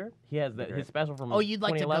great. Theater. He has his special from Oh, you'd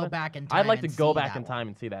like to go 2011. back in time. I'd like to and go see back that in one. time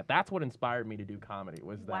and see that. That's what inspired me to do comedy.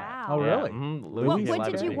 Was that? Wow. Oh, Yeah, really? Louis What, C.K. what live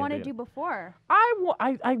at did the you Beacon want to Theater. do before?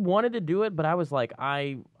 I wanted to do it, but I was like,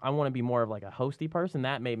 I want to be more of like a hosty person.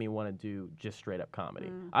 That made me want to do just straight up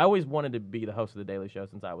comedy. I always wanted to be the host of the Daily Show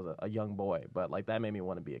since I was a young boy, but like that made me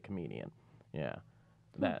want to be a comedian. Yeah,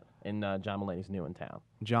 that and John Mulaney's new in town.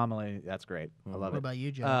 John Mulaney. That's great. I love What it. about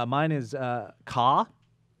you, Joe? Mine is Ka.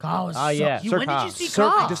 Ka was Oh, so- yeah. When did Cirque you see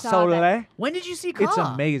Cirque Ka? du Saw Soleil. When did you see Ka? It's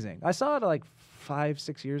amazing. I saw it like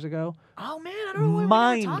 5-6 years ago. Oh man, I don't know what we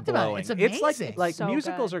Mind talked about. blowing. It's amazing. It's like So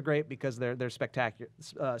musicals good. are great because they're spectacular,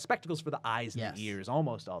 spectacles for the eyes and Yes. the ears,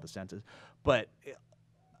 almost all the senses. But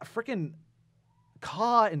freaking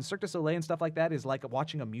Ka and Cirque du Soleil and stuff like that is like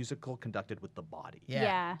watching a musical conducted with the body.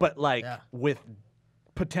 Yeah. But like Yeah. with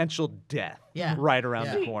potential death Yeah. right around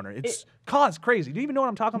Yeah. the corner. It's Ka's crazy. Do you even know what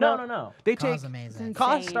I'm talking No, about? no. They Ka's take amazing.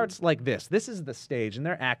 Ka Insane. starts like this. This is the stage, and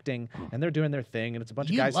they're acting, and they're doing their thing, and it's a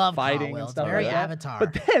bunch You of guys love Ka, fighting Will. and It's stuff very like that. Avatar.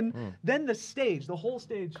 But then the stage, the whole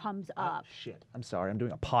stage Comes Oh, up. shit. I'm sorry. I'm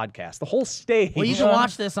doing a podcast. The whole stage. Well, you can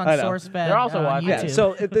watch this on I know. SourceFed. They're also on watching- YouTube. Yeah.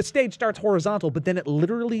 So the stage starts horizontal, but then it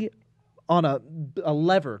literally on a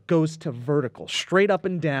lever goes to vertical, straight up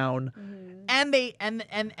and down. and they and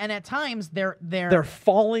at times they're They're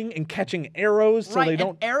falling and catching arrows so right, they and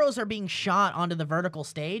don't. arrows are being shot onto the vertical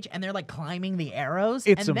stage, and they're like climbing the arrows.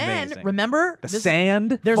 It's and then amazing. remember The this-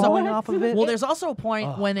 sand there's falling a, off of it. Well, there's also a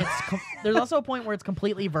point when there's also a point where it's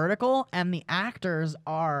completely vertical, and the actors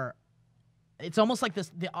are. It's almost like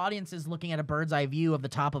this. The audience is looking at a bird's eye view of the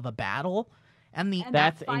top of a battle, and the And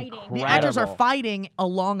That's they're fighting. incredible. the actors are fighting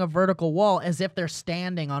along a vertical wall as if they're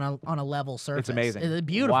standing on a level surface. amazing. It's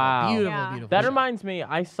beautiful, Wow. beautiful, Yeah. beautiful. That show. reminds me,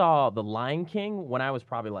 I saw The Lion King when I was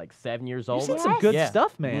probably like 7 years old. You've seen some good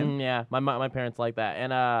stuff, man. Yeah, my parents like that,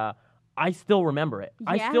 and I still remember it.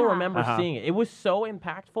 I still Yeah. remember Uh-huh. seeing it. It was so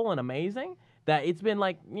impactful and amazing that it's been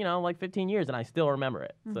like 15 years, and I still remember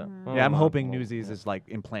it. So, Yeah, I'm hoping Newsies is like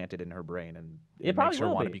implanted in her brain and It makes probably her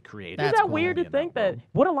will want to be. be creative. That's Isn't that cool. weird to in think that that world.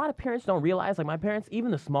 what a lot of parents don't realize, like my parents,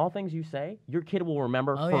 even the small things you say, your kid will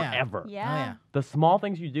remember Oh, yeah. forever. Oh, Yeah. yeah. The small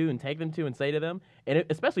things you do and take them to and say to them, and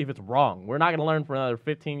especially if it's wrong, we're not going to learn for another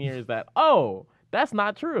 15 years that, oh, that's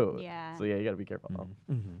not true. Yeah. So, yeah, you got to be careful.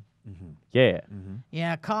 Mm-hmm. Yeah.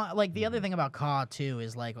 Yeah, like the other thing about Ka too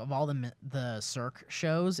is like of all the Cirque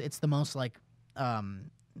shows, it's the most like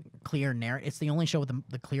clear narrative. It's the only show with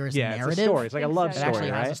the clearest Yeah, narrative. it's a story. It's like a Think love so, It yeah. actually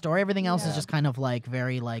story, has right? a story. Everything else is Yeah. just kind of like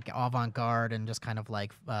very like avant-garde and just kind of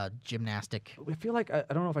like gymnastic. I feel like I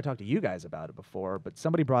don't know if I talked to you guys about it before, but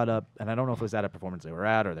somebody brought up, and I don't know if it was at a performance they were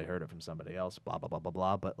at or they heard it from somebody else. Blah blah blah blah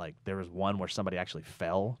blah. But like there was one where somebody actually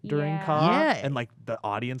fell during Yeah. Ka, Yeah. and like the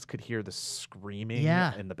audience could hear the screaming.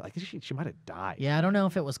 Yeah. and I think she might have died. Yeah, I don't know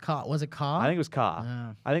if it was Ka. Was it Ka? I think it was Ka.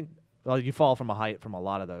 Yeah. I think. Well, you fall from a height from a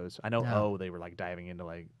lot of those. I know. Yeah. Oh, they were like diving into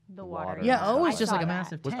like The water. and Yeah, stuff. O I is just saw like a that.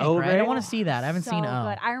 massive Was tank, O right? I great? want to see that. I haven't seen So O.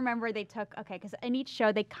 good. I remember they took because in each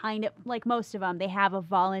show they kind of like most of them they have a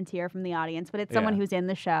volunteer from the audience, but it's someone Yeah. who's in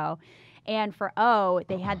the show. And for O,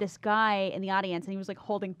 they had this guy in the audience, and he was like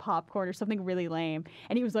holding popcorn or something really lame,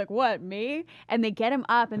 and he was like, "What, me?" And they get him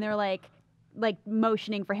up, and they're like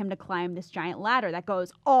motioning for him to climb this giant ladder that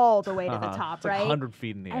goes all the way to the top, It's like right? 100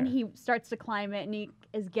 feet in the air. And he starts to climb it, and he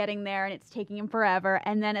is getting there, and it's taking him forever.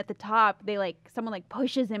 And then at the top, they someone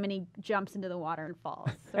pushes him, and he jumps into the water and falls.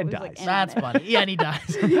 So And it was, dies. in on That's it. funny. Yeah, and he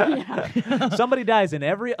dies. Somebody dies in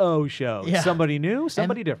every O show. Yeah. Somebody new,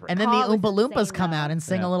 somebody different. And then Ka the was Oompa Loompas insane, come though. out and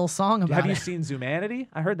sing Yeah. a little song about Have you it. seen Zumanity?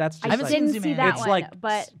 I heard that's just I haven't like, seen didn't see that it's one, like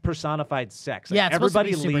but personified sex. Like Yeah, it's supposed to be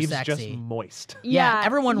everybody super leaves sexy. just moist. Yeah,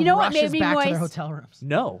 everyone you know what rushes made me back to their moist? hotel rooms.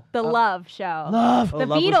 No. The Love show. Love. Oh, The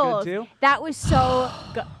Love was Beatles. good too? That was so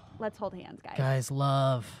good. Let's hold hands, guys. Guys,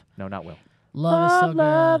 love. No, not Will. Love is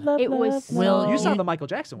so good. It was so Will, You saw you- the Michael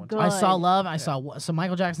Jackson one. Too. Good. I saw Love. I saw so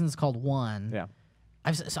Michael Jackson's called One. Yeah.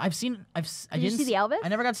 I've seen. I Did you didn't see the Elvis? I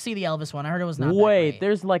never got to see the Elvis one. I heard it was not. that Wait, great.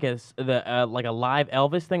 there's like a live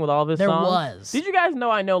Elvis thing with all of his There songs. was. Did you guys know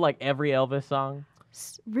I know like every Elvis song?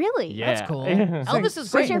 Really? Yeah. That's cool. Sing- Elvis is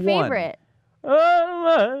What's great. your One. favorite?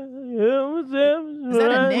 Is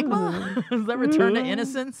that Enigma? Is that Return to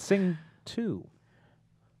Innocence? Sing 2.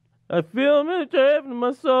 I feel me trapped in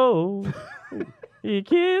my soul. Your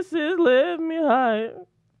kisses left me high.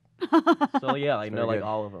 So yeah, I know like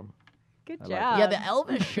all of them. Good I job. like Yeah, the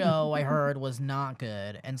Elvis show I heard was not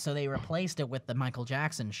good, and so they replaced it with the Michael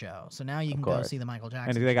Jackson show. So now you can go course. see the Michael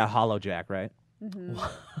Jackson. And they got Hollow Jack, right?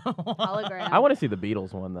 Hologram. I want to see the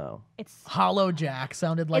Beatles one though. It's Hollow Jack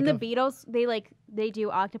sounded like in the Beatles. They do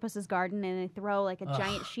Octopus's Garden and they throw like a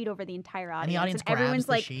giant sheet over the entire audience. and the audience grabs everyone's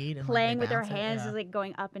the like sheet and playing like, with they their bounce it, hands, yeah. is like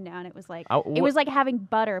going up and down. It was like I- it was like having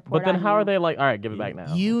butter poured But then on how you. are they like? All right, give it back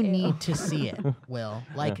now. You Ew. need to see it, Will.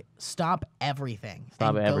 Like, stop everything.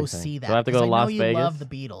 Stop and everything. Go see that. Do I have to go 'cause to I know Las you Vegas? love the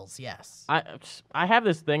Beatles, yes. I have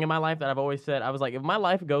this thing in my life that I've always said. I was like, if my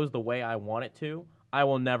life goes the way I want it to, I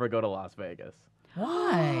will never go to Las Vegas.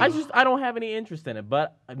 Why? I don't have any interest in it.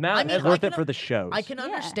 But now, I mean, as, I Worth can- it for the shows. I can Yeah.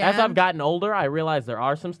 understand. as I've gotten older, I realize there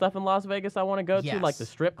are some stuff in Las Vegas I want to go to, like Yes. the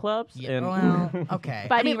strip clubs Yeah, and well, okay.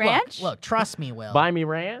 Bunny look, Ranch? Look, trust me, Will. Buy Me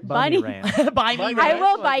Ranch. Bunny- Ranch. Buy me Bunny I ranch.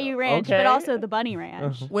 will buy you ranch, Okay. but also the bunny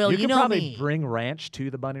ranch. Will, you you can know probably me. bring ranch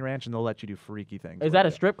to the Bunny Ranch, and they'll let you do freaky things. Is with that a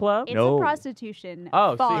it. strip club? It's No. a prostitution.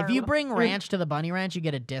 Oh, see, farm. If you bring ranch to the Bunny Ranch, you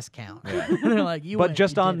get a discount. They're like, you But went,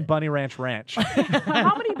 just you on did it. Bunny Ranch Ranch.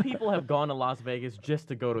 How many people have gone to Las Vegas just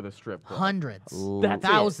to go to the strip club? Hundreds. That's it.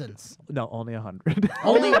 Thousands. No, only 100.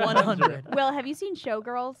 Only 100. Will, have you seen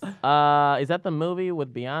Showgirls? Is that the movie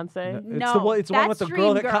with Beyonce? It's No, the one. It's the one with that's the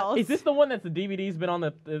girl that. Dreamgirls. Is this the one that's the DVD's been on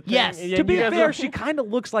the thing? Yes. Yeah, To be you guys fair, are- she kind of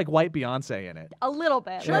looks like white Beyonce in it. A little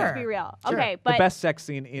bit. Sure. Let's be real. Sure. Okay, The but best sex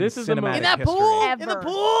scene in This is the movie. cinematic In that history. pool? Ever. In the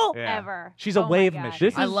pool? Yeah. ever. She's a Oh my wave God. machine.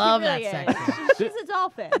 This I is- love She really that sex is. scene. She's a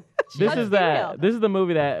dolphin. This Let's is be that. real. This is the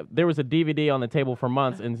movie that there was a DVD on the table for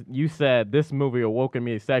months, and you said this movie awoken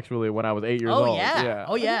me sexually when I was 8 years Oh, old. yeah.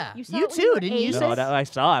 Oh, yeah. You saw You it when you too, were didn't you? eight? Sis? No, I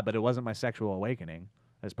saw it, but it wasn't my sexual awakening.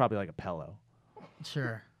 It's probably like a pillow.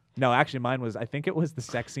 Sure. No, actually, mine was. I think it was the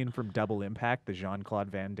sex scene from Double Impact, the Jean-Claude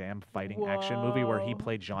Van Damme fighting action movie where he Whoa.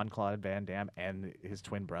 played Jean-Claude Van Damme and his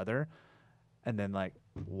twin brother, and then like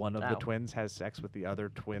one of the Ow. twins has sex with the other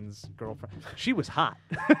twin's girlfriend. She was hot.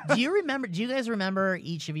 Do you guys remember,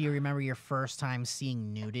 each of you remember your first time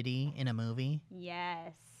seeing nudity in a movie?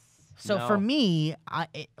 Yes. So No. for me,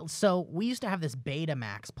 so we used to have this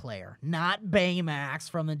Betamax player, not Baymax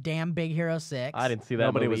from the damn Big Hero 6. I didn't see that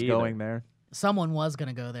Nobody movie was either. going there. Someone was going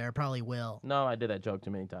to go there, probably will. No, I did that joke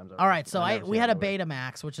too many times. All right, so never we seen had a that movie.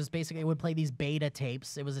 Betamax, which is basically, it would play these beta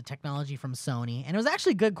tapes. It was a technology from Sony, and it was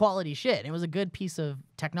actually good quality shit. It was a good piece of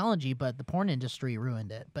technology, but the porn industry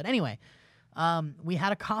ruined it. But anyway, we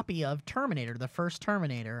had a copy of Terminator, the first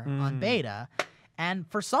Terminator, on beta, and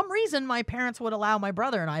for some reason, my parents would allow my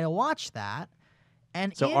brother and I to watch that.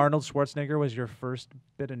 And So it- Arnold Schwarzenegger was your first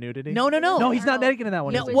bit of nudity? No. No, he's not naked in that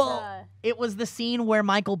one. No, is he? well, it was the scene where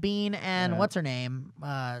Michael Bean and Yeah. what's her name?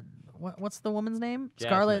 What's the woman's name? Jasmine.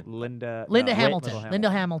 Scarlett. Linda Linda no, Hamilton. Little Linda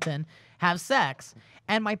Hamilton have sex,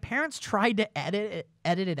 and my parents tried to edit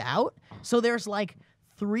it out. So there's like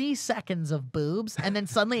 3 seconds of boobs, and then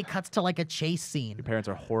suddenly it cuts to like a chase scene. Your parents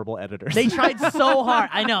are horrible editors. They tried so hard.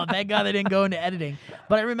 I know. Thank God they didn't go into editing.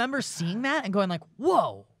 But I remember seeing that and going like,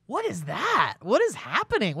 "Whoa, what is that? What is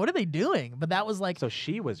happening? What are they doing?" But that was like, So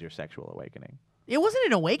she was your sexual awakening. it wasn't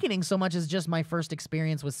an awakening so much as just my first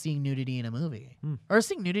experience with seeing nudity in a movie, or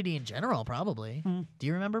seeing nudity in general. Probably. Do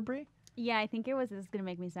you remember, Brie? Yeah, I think it was. This is gonna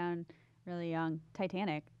make me sound really young.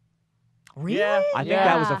 Titanic. Really? Yeah. I think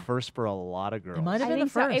that was a Yeah. first for a lot of girls. It might have I been the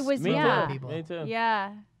think so. first. It was- Me for a yeah. lot of too. people. Me too.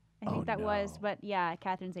 Yeah, I Oh, think that was. no. But yeah,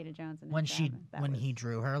 Catherine Zeta-Jones. And When his she dad, that when was- he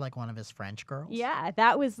drew her like one of his French girls. Yeah,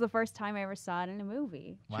 that was the first time I ever saw it in a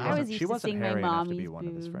movie. Wow. I was used she to wasn't seeing my hairy enough to mommy's be one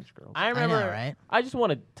of his boobs. French girls. I I remember. know, right? I just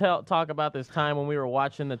want to talk about this time when we were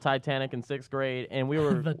watching the Titanic in 6th grade, and we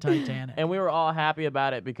were The Titanic. and we were all happy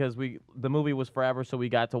about it because the movie was forever, so we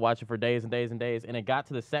got to watch it for days and days and days. And it got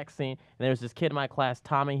to the sex scene, and there was this kid in my class,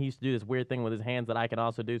 Tommy. He used to do this weird thing with his hands that I can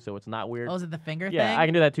also do, so it's not weird. Oh, was it the finger Yeah, thing? I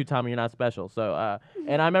can do that too, Tommy. You're not special. So,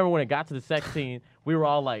 and I remember when it got to the sex scene, we were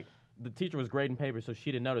all like, the teacher was grading papers, so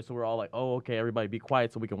she didn't notice. So we were all like, oh, okay, everybody be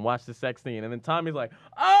quiet so we can watch the sex scene. And then Tommy's like,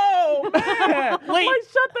 oh, man. Wait. Like,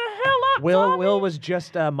 shut the hell up, Tommy. Will was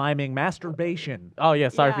just miming masturbation. Oh, yeah,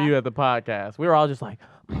 sorry for Yeah. you at the podcast. We were all just like,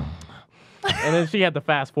 and then she had to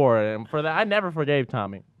fast forward. And for that, I never forgave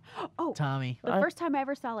Tommy. Oh, Tommy. the first time I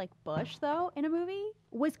ever saw like Bush though in a movie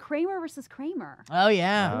was Kramer versus Kramer, Oh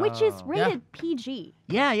yeah. which is Oh. rated PG.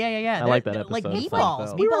 Yeah. I like that Like episode, Meatballs.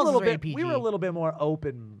 Seinfeld. we were a Meatballs little is rated bit. PG. We were a little bit more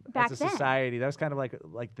open Back as a then. society. That was kind of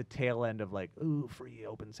like the tail end of like free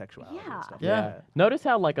open sexuality Yeah. and stuff. Yeah. Notice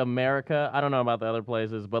how like America, I don't know about the other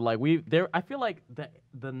places, but like I feel like the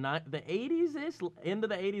 80s ish, into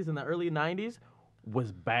the 80s and the early 90s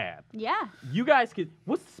was bad. Yeah. You guys could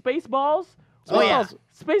what's Spaceballs? Oh, yeah.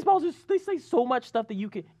 Spaceballs they say so much stuff that you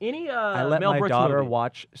could I let Mel my Brooks daughter movie.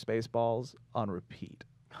 watch Spaceballs on repeat.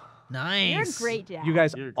 Nice. You're a great dad. You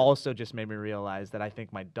guys You're- also just made me realize that I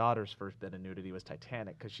think my daughter's first bit of nudity was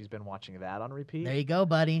Titanic because she's been watching that on repeat. There you go,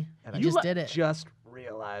 buddy. and You I just did it. Just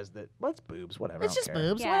realized that it's boobs, whatever. It's I just don't care.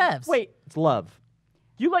 boobs. Yeah. Whatevs. Wait, It's love.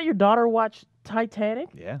 you let your daughter watch Titanic?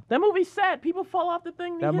 Yeah. That movie's sad. People fall off the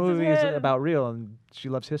thing. That he hits his movie is head. about real, and she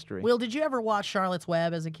loves history. Will, did you ever watch Charlotte's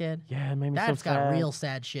Web as a kid? Yeah, it made me That's so got sad. real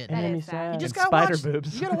sad shit. in It That it. made me is sad. sad. You just And gotta spider watch.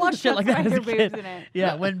 boobs. You gotta watch shit like that as a Spider kid. boobs in it.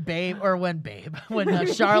 Yeah, when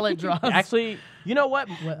Charlotte draws. Actually, you know what?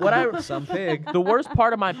 What I Some pig. the worst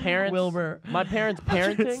part of my parents Wilbur. my parents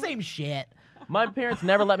parenting. Same shit. My parents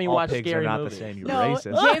never let me All watch pigs scary are not movies. the same. You No,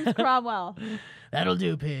 racist. James Cromwell. That'll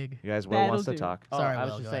do, pig. You guys, Will That'll wants to do. talk. Oh, Sorry, I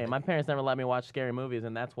was Will, just go saying, ahead. my parents never let me watch scary movies,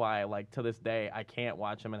 and that's why, like, to this day, I can't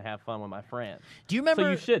watch them and have fun with my friends. Do you remember? So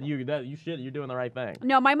you should. You should. You're doing the right thing.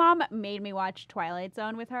 No, my mom made me watch Twilight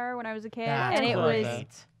Zone with her when I was a kid, That's and great.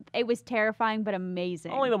 it was terrifying but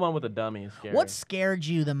amazing. Only the one with the dummy is scary. What scared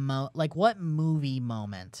you the most? Like, what movie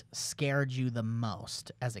moment scared you the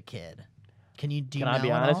most as a kid? Do you Can know I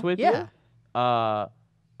be at honest all? with Yeah. you?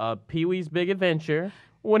 Pee-wee's Big Adventure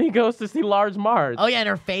when he goes to see Large Marge. Oh yeah, and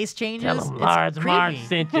her face changes. Tell him It's Large Marge creepy.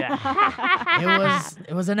 sent you.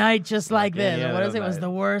 It was a night just like Yeah, this. yeah, What that is it? It was night. the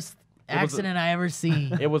worst was a- accident I ever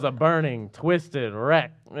seen. It was a burning, twisted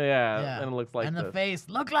wreck. Yeah, Yeah. and it looks like and this. the face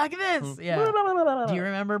looked like this. Yeah. Do you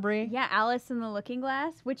remember, Bree? Yeah, Alice in the Looking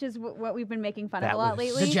Glass, which is what we've been making fun of That a lot was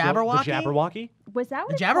lately. The Jabberwocky? The Jabberwocky? Was that The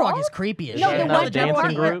what it's Jabberwock called? is creepy as No, shit. the Not one the Jabberwocky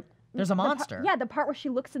dancing where- group. There's a The part- monster. yeah, the part where she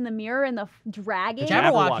looks in the mirror and the dragon. The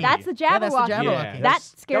Jabberwocky. That's the Yeah, that's the Jabberwocky. Jabberwocky. That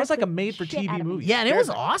scared That was like the a made-for-TV shit out of me. movie. Yeah, and it was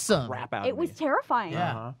Scared the awesome. crap out It of was me. terrifying.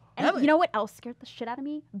 Yeah. Uh-huh. And That was- you know what else scared the shit out of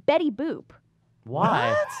me? Betty Boop.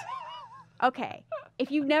 Why? Okay, if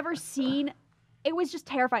you've never seen, it was just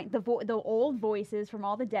terrifying. The old voices from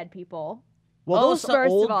all the dead people. Well, those First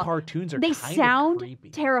of old all, cartoons are They kind sound of creepy.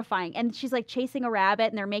 terrifying, and she's like chasing a rabbit,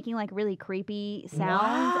 and they're making like really creepy sounds,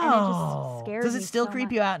 and it Wow. just scares Does me it still so creep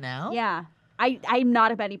much. you out now? Yeah, I'm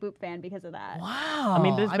not a Betty Boop fan because of that. Wow. I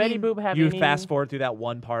mean, does Betty Boop have You any... fast forward through that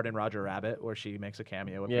one part in Roger Rabbit where she makes a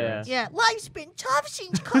cameo appearance. Yeah, life's been tough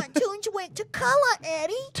since cartoons went to color,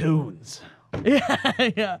 Eddie. Tunes. Yeah,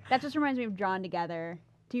 yeah. That just reminds me of Drawn Together.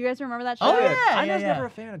 Do you guys remember that show? Oh, yeah. I was yeah. never a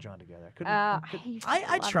fan of John Together. I couldn't.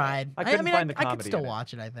 I tried. I couldn't mean, find the I could comedy still in it.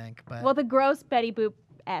 watch it, I think. But Well, the gross Betty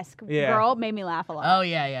Boop-esque Yeah. girl made me laugh a lot. oh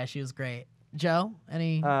yeah, she was great. Joe,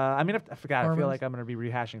 any? I mean, I forgot. I Horror feel movies? like I'm going to be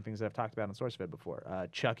rehashing things that I've talked about on SourceFed before.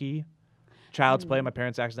 Chucky, Child's Play. My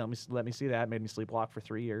parents accidentally let me see that. Made me sleepwalk for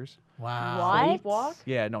 3 years. Wow. What?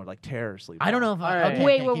 Yeah, no, like terror sleepwalk. I don't know if I. Alright. Okay,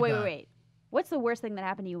 Wait, okay, keep wait. going. What's the worst thing that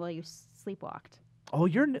happened to you while you sleepwalked? Oh,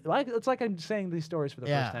 it's like I'm saying these stories for the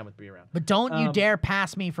Yeah. first time with Bree around. But don't you Um, dare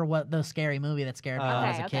pass me for what the scary movie that scared me when I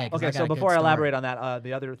was a Okay, kid. okay. 'cause I Okay, got so a good before I story. elaborate on that,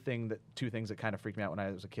 the other thing two things that kind of freaked me out when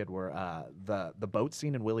I was a kid were the boat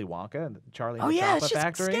scene in Willy Wonka and Charlie and Oh the yeah, Chocolate it's just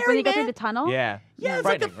Factory. When scary, you go through man. the tunnel? Yeah, Yeah, it's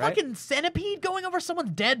like a frightening, right? fucking centipede going over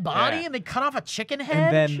someone's dead body, Yeah. and they cut off a chicken head.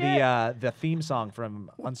 And then shit. the theme song from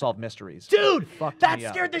Unsolved Mysteries. Dude, fucked that me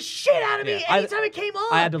up. scared the shit out of me Yeah. anytime it came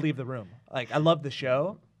on. I had to leave the room. Like, I loved the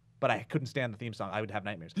show, but I couldn't stand the theme song. I would have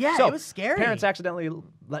nightmares. Yeah, so, it was scary. Parents accidentally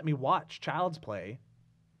let me watch Child's Play.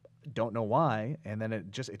 Don't know why, and then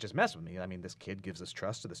it just messed with me. I mean, this kid gives us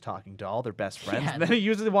trust to this talking doll. They're best friends, Yeah. and then he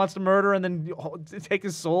usually wants to murder and then take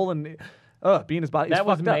his soul and be in his body. It's That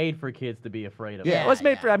was fucked up. made for kids to be afraid of. Yeah, it was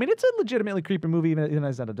made for. I mean, it's a legitimately creepy movie even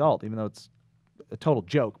as an adult, even though it's a total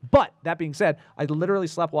joke. But that being said, I literally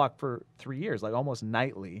sleptwalked for 3 years, like almost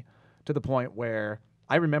nightly, to the point where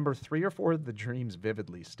I remember 3 or 4 of the dreams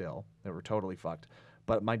vividly still. They were totally fucked.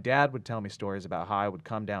 But my dad would tell me stories about how I would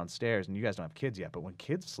come downstairs, and you guys don't have kids yet, but when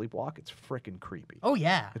kids sleepwalk, it's freaking creepy. Oh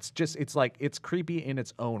yeah. It's creepy in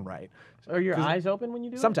its own right. Are your 'Cause eyes open when you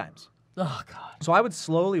do it? Sometimes. Oh god. So I would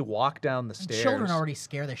slowly walk down the stairs. Children already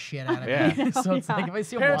scare the shit out of Yeah. me. So it's like if I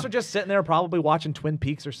see them Parents walk, are just sitting there probably watching Twin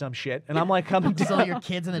Peaks or some shit, and I'm like coming down. so your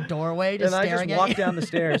kids in the doorway just And I just staring walk at you. down the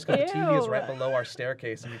stairs because the TV is Ew. right below our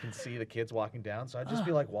staircase, and you can see the kids walking down. So I'd just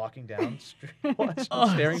be like walking down, Oh,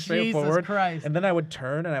 staring straight Jesus forward. Christ. And then I would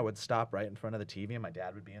turn and I would stop right in front of the TV, and my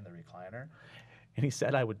dad would be in the recliner. And he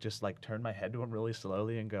said I would just like turn my head to him really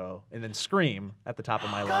slowly and go, and then scream at the top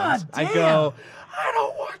of my lungs. I'd go, I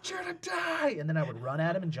don't want you to die. And then I would run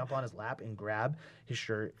at him and jump on his lap and grab his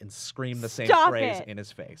shirt and scream the same Stop phrase it. in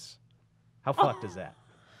his face. How fucked is that?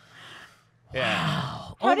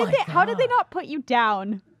 Yeah. How did they not put you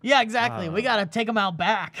down? Yeah, exactly. We gotta take them out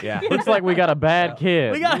back. Yeah. Looks like we got a bad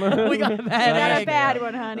kid. we got a bad You got egg. a bad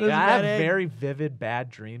one, honey. Yeah, I have bad egg. very vivid bad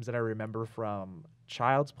dreams that I remember from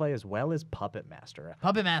Child's Play as well as Puppet Master.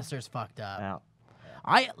 Puppet Master's fucked up. Now,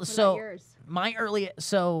 What about yours? my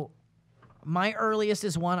earliest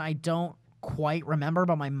is one I don't quite remember,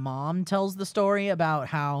 but my mom tells the story about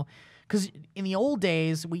how, because in the old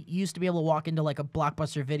days we used to be able to walk into like a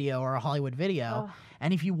Blockbuster Video or a Hollywood Video,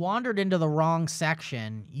 and if you wandered into the wrong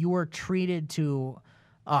section, you were treated to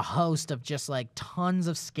a host of just like tons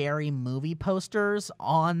of scary movie posters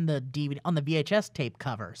on the DVD, on the VHS tape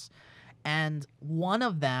covers. And one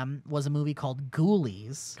of them was a movie called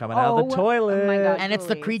Ghoulies. coming out of the toilet. Oh my God. And it's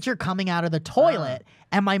the Ghoulies. creature coming out of the toilet.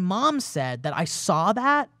 And my mom said that I saw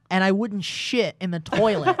that and I wouldn't shit in the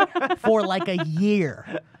toilet for like a year.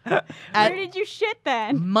 Where did you shit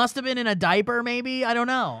then? Must have been in a diaper, maybe. I don't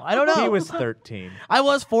know. I don't know. He was 13. I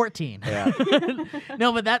was 14. Yeah.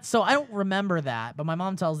 No, but that's so I don't remember that. But my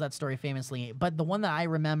mom tells that story famously. But the one that I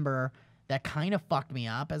remember that kind of fucked me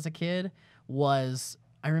up as a kid was,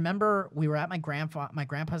 I remember we were at my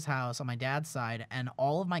grandpa's house on my dad's side, and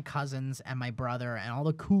all of my cousins and my brother and all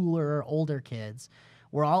the cooler older kids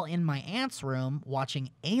were all in my aunt's room watching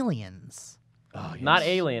Aliens. Oh, yes. Not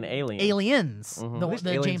Alien, Alien. Aliens, At the least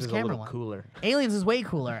the Aliens James is a Cameron little one. cooler. Aliens is way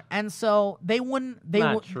cooler, and so they wouldn't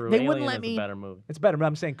Not true. they Alien wouldn't let is me. a better movie. It's better, but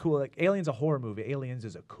I'm saying cool. Like Alien's a horror movie. Aliens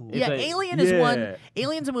is a cool. Yeah, It's a- Alien is one. yeah.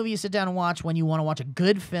 Alien's a movie you sit down and watch when you want to watch a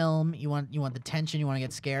good film. You want the tension. You want to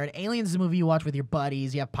get scared. Aliens is a movie you watch with your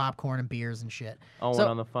buddies. You have popcorn and beers and shit. Oh, So-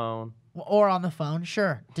 on the phone. Or on the phone,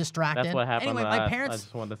 sure, distracted. That's what happened. Anyway, I my parents.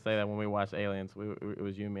 just wanted to say that when we watched Aliens, it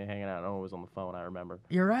was you and me hanging out. No one was on the phone. I remember.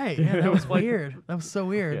 You're right. Yeah, that was weird. That was so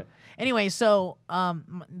weird. Yeah. Anyway, so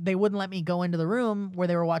they wouldn't let me go into the room where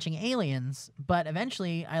they were watching Aliens, but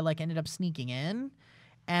eventually I like ended up sneaking in,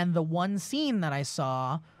 and the one scene that I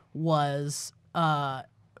saw was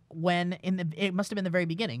when it must have been the very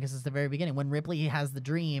beginning, because it's the very beginning when Ripley has the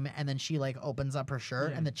dream and then she like opens up her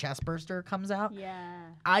shirt and the chest burster comes out. Yeah.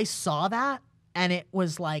 I saw that and it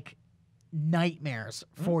was like nightmares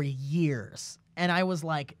for years. And I was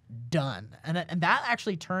like done. And that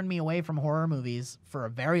actually turned me away from horror movies for a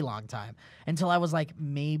very long time until I was like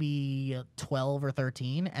maybe 12 or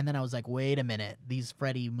 13. And then I was like, wait a minute, these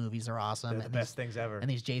Freddy movies are awesome. They're the and best things ever. and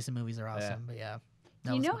these Jason movies are awesome. But yeah.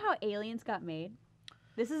 Do you know how Aliens got made?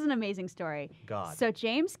 This is an amazing story. God. So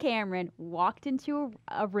James Cameron walked into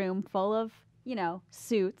a room full of,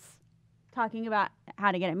 suits talking about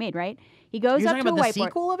how to get it made, right? He goes You're up talking to a about whiteboard. the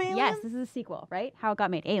sequel of Aliens? Yes, this is a sequel, right? How it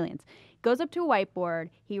got made, Aliens. Goes up to a whiteboard.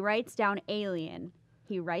 He writes down Alien.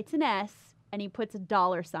 He writes an S and he puts a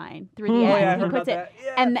 $sign through the yeah, I end. heard He about puts it, that.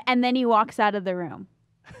 Yeah. and then he walks out of the room.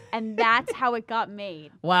 And that's how it got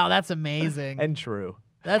made. Wow, that's amazing. And true.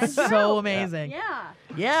 That's so amazing. Yeah.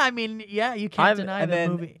 Yeah, I mean, yeah, you can't deny and the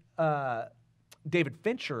then, movie. David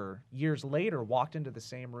Fincher, years later, walked into the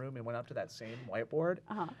same room and went up to that same whiteboard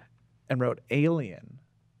Uh-huh. and wrote Alien,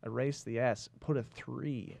 erased the S, put a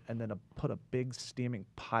 3, and then put a big steaming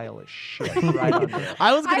pile of shit right under it.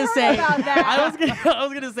 I was gonna heard say, about that. I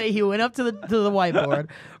was gonna say he went up to the whiteboard,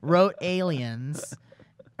 wrote Aliens,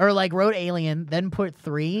 or like wrote Alien, then put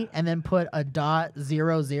 3, and then put a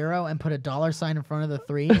 .00 and put a $sign in front of the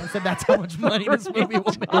 3, and said that's how much money this movie will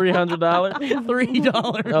make. $300.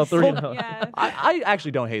 $3. Oh, $3. Yeah. I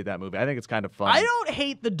actually don't hate that movie. I think it's kind of fun. I don't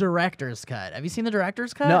hate the director's cut. Have you seen the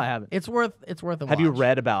director's cut? No, I haven't. It's worth a watch. Have you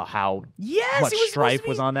read about how Yes, much it was supposed strife to be-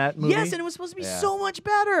 was on that movie? Yes, and it was supposed to be Yeah. so much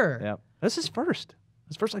better. Yeah. This is first.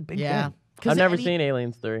 His first like big Yeah. thing. 'Cause I've never any- seen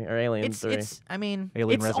Aliens 3 or Alien 3. It's I mean,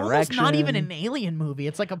 Alien it's almost not even Resurrection. an alien movie.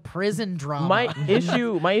 It's like a prison drama. My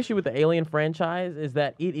issue with the Alien franchise is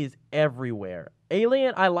that it is everywhere.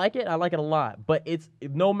 Alien, I like it a lot, but it's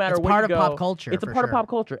no matter It's where part you of go, pop culture, It's a for part of sure. pop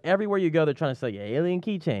culture. Everywhere you go, they're trying to sell you Alien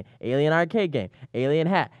keychain, Alien arcade game, Alien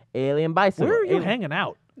hat, Alien bicycle. Where are you Alien- hanging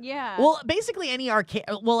out? Yeah. Well, basically any arcade.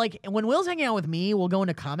 Well, like when Will's hanging out with me, we'll go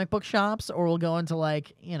into comic book shops or we'll go into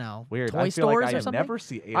like Weird. toy I feel stores like I or something. never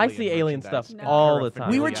see Alien I see Alien merchandise. stuff No. all the time.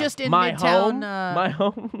 We were Yeah. just in my Midtown. home. My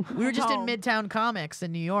home. We were just in Home. Midtown Comics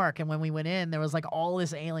in New York, and when we went in, there was like all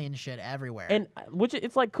this alien shit everywhere. And which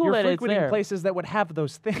it's like cool You're that it's frequenting there. places that would have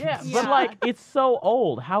those things. Yeah, Yeah. but like it's so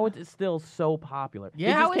old. How is it still so popular? Yeah.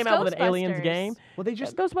 They How just is came out with an Aliens Ghostbusters? game. Well, they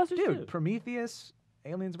just Ghostbusters dude, too. Prometheus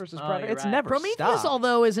Aliens versus Oh, Predator. you're It's right. never Prometheus, stopped.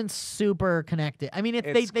 although, isn't super connected. I mean,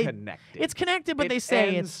 It's connected. It's connected, but It they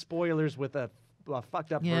say ends, it's spoilers with a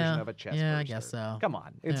fucked up Yeah, version of a chest yeah, I burster. guess so. Come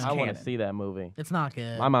on, it's Yeah. I want canon. to see that movie. it's not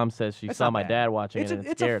good. My mom says she It's saw not my bad. dad watching It's it a, and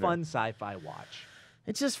it it's a scared her. fun sci-fi watch.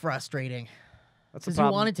 It's just frustrating That's the because you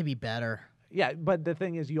problem. want it to be better. Yeah, but the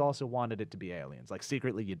thing is, you also wanted it to be aliens. Like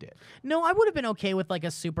secretly, you did. No, I would have been okay with like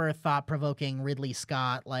a super thought-provoking Ridley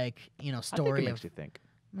Scott, like I think story it of makes you think.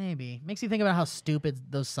 maybe makes you think about how stupid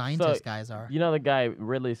those scientist guys are. You know the guy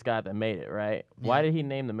Ridley Scott that made it, right? Why Yeah. did he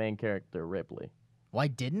name the main character Ripley? Why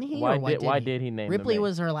didn't he? Why or why did why he? did he name the Ripley main-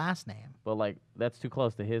 was her last name. But like that's too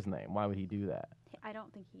close to his name. Why would he do that? I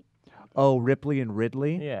don't think he. Oh, Ripley and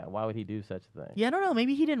Ridley. Yeah, why would he do such a thing? Yeah, I don't know.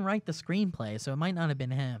 Maybe he didn't write the screenplay, so it might not have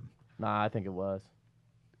been him. Nah, I think it was.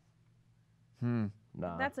 Hmm.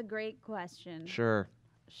 Nah. That's a great question. Sure.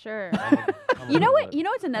 Sure. I'm You know with what? it. You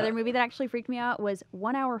know what's another movie that actually freaked me out was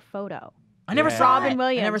 1 Hour Photo. I never Yeah. saw Robin it.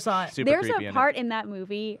 Williams. I never saw it. Super There's creepy a in it. part in that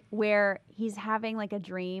movie where he's having like a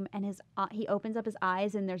dream and he opens up his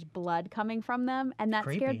eyes and there's blood coming from them, and that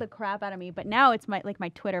Creepy. scared the crap out of me. But now it's my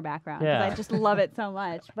Twitter background because Yeah. I just love it so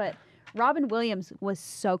much. But Robin Williams was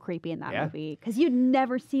so creepy in that Yeah. movie because you'd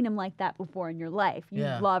never seen him like that before in your life. You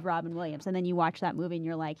Yeah. love Robin Williams, and then you watch that movie and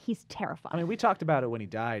you're like, he's terrifying. I mean, we talked about it when he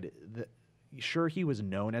died. Sure, he was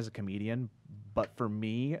known as a comedian, but for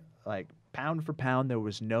me, like pound for pound, there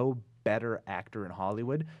was no better actor in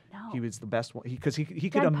Hollywood. No. He was the best one because he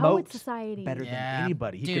could Dead Poets emote Society. better Yeah. than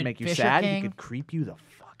anybody. He Dude, could make you Fisher sad. King. He could creep you the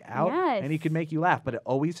fuck out, Yes. and he could make you laugh. But it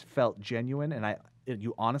always felt genuine, and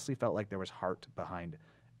you honestly felt like there was heart behind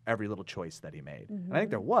every little choice that he made. And I think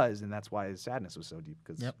there was, and that's why his sadness was so deep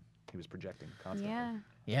because Yep. he was projecting constantly. Yeah.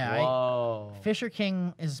 Yeah, Whoa. Fisher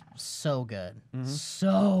King is so good,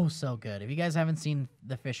 Mhm. so good. If you guys haven't seen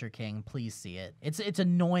The Fisher King, please see it. It's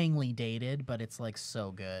annoyingly dated, but it's like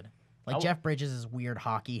so good. Like w- Jeff Bridges' weird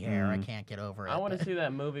hockey hair, I can't get over it. I want but- to see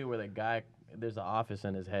that movie where the guy there's an office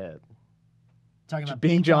in his head. Talking about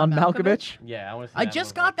Being John Malkovich. Yeah, I want to see I that just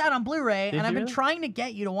movie. got that on Blu-ray, Did and I've you been really? trying to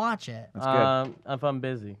get you to watch it. That's good. If I'm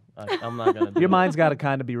busy, I'm not gonna. Do Your it. mind's got to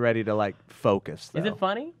kind of be ready to like focus. Though. Is it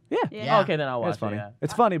funny? Yeah. Yeah. Oh, okay, then I'll watch It's funny. it. Yeah.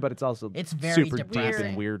 It's funny, but it's also It's very super deep depressing.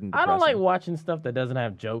 and weird and I don't like depressing. watching stuff that doesn't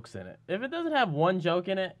have jokes in it. If it doesn't have one joke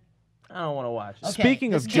in it, I don't want to watch it. Okay,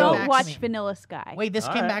 Speaking this of came jokes- back Don't to watch me. Vanilla Sky. Wait, this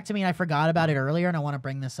All came right. back to me, and I forgot about it earlier, and I want to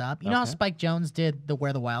bring this up. You know how Okay. Spike Jonze did the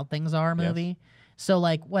Where the Wild Things Are movie? So,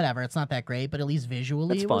 like, whatever, it's not that great, but at least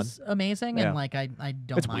visually It's it fun. was amazing, Yeah. and, like, I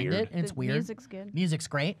don't It's mind weird. it. And it's The weird. Music's good. Music's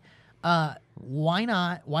great. Why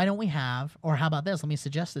not? Why don't we have, or how about this? Let me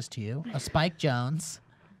suggest this to you: a Spike Jonze,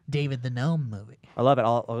 David the Gnome movie. I love it.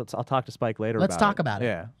 I'll talk to Spike later. Let's about talk about it.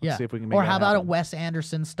 Yeah. Yeah. Let's see if we can make Or that how about a happen. Wes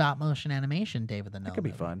Anderson stop motion animation David the Gnome? That could be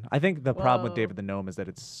movie? fun. I think the problem with Whoa. David the Gnome is that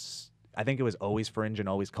I think it was always fringe and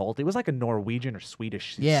always cult. It was like a Norwegian or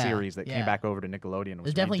Swedish Yeah, series that yeah. came back over to Nickelodeon. And It was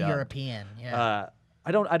was definitely redubbed. European. Yeah.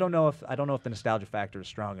 I don't know if the nostalgia factor is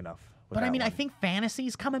strong enough. with but I that mean, I one. think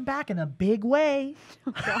fantasy's coming back in a big way.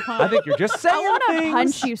 I think you're just saying I want to things.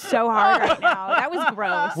 punch you so hard right now. That was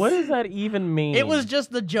gross. What does that even mean? It was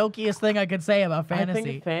just the jokiest thing I could say about I fantasy.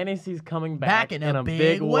 think fantasy's coming Back back, in a big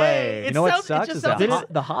big way. way. You It know what sounds- it sucks just is that sounds-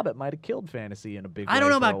 the Hobbit might have killed fantasy in a big way. I don't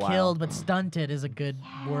know for a about while. killed, but stunted is a good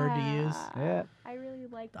word to use. Yeah. I really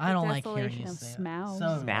like the I don't like hearing desolation you of say Smaug.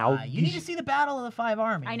 that. So do Smaug. I. You need to see the Battle of the Five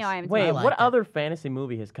Armies. I know, I haven't Wait, I what liked it. other fantasy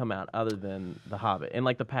movie has come out other than The Hobbit in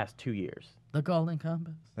like the past 2 years? The Golden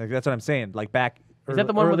Compass. Like, that's what I'm saying. Like back. Is that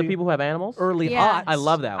the one with the early- people who have animals? Early Yeah. aughts. I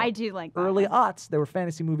love that one. I do like that Early one. aughts, there were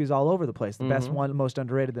fantasy movies all over the place. The best Mhm. one, most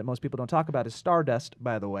underrated that most people don't talk about is Stardust,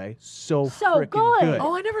 by the way. So So freaking good.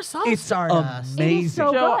 Oh, I never saw It's Stardust. It is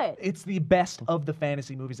so Joe, good. It's the best of the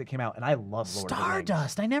fantasy movies that came out, and I love Lord of the Rings.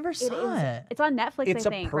 Stardust. I never It saw is. it. It's on Netflix, It's I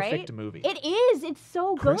a think, perfect right? movie. It is. It's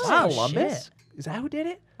so good. Chris Wow, Columbus? shit. Is that who did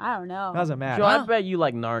it? I don't know. Doesn't matter. Joe, I Huh? bet you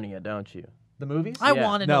like Narnia, don't you? The movies? I Yeah.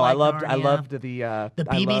 wanted No, to I like loved. I Narnia. loved the the I loved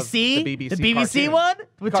BBC. the BBC. The BBC cartoon. one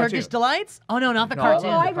with Cartoon. Turkish delights. Oh no, not the No,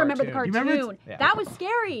 cartoon. Oh, I the remember the cartoon. cartoon. You remember Yeah. That was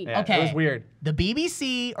scary. Yeah, Okay. it was weird. The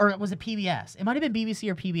BBC, or was it PBS? It might have been BBC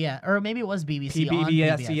or PBS, or maybe it was BBC on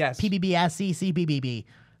PBS, PBS. yes. PBS, CBBB.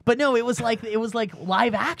 But no, it was like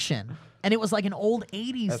live action, and it was like an old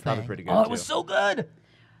 '80s That's thing. probably pretty good, Oh, it was too. so good.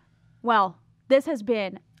 Well, this has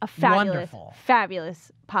been a fabulous, Wonderful.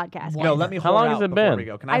 fabulous podcast. Wonderful. No, let me How whore long out has it before been? we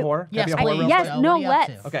go. Can I whore? Can Yes, I be a whore please. real Yes, quick? What no, are you up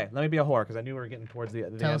to? let's. Okay, let me be a whore because I knew we were getting towards the Tell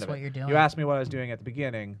end us of what it. you're doing. You asked me what I was doing at the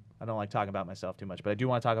beginning. I don't like talking about myself too much, but I do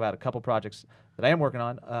want to talk about a couple projects that I am working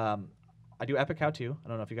on. I do Epic How too. I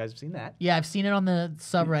don't know if you guys have seen that. Yeah, I've seen it on the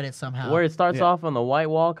subreddit somehow. Where it starts off on the white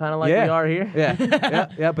wall, kind of like we are here.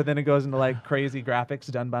 Yeah. But then it goes into like crazy graphics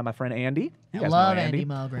done by my friend Andy. You I guys love know Andy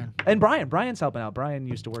Malgren. And Brian. Brian's helping out. Brian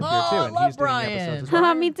used to work here too, I and love he's doing the Brian. episodes as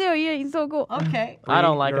well. Me too. Yeah, he's so cool. Okay. I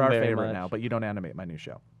don't like You're him our very favorite much. now, but you don't animate my new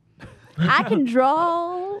show. I can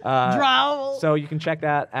draw. Drawl. So you can check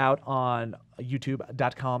that out on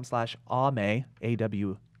youtube.com/Ame,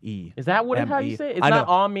 A-W-E. Is that how you say it? It's I not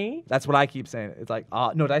know. on me? That's what I keep saying. It's like,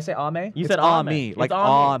 no, did I say Ame? You It's said Ame. Ame. Like It's Ame.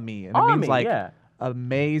 awe me. And it means Ame, like yeah.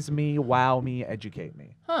 amaze me, wow me, educate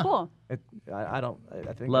me. Cool. I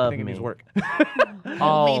think Love it me. means work. Hold me,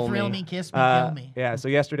 Oh, thrill me. me, kiss me, kill me. Yeah, so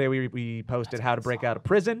yesterday we posted how to break out of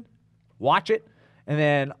prison. Watch it. And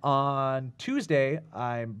then on Tuesday,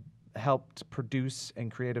 I helped produce and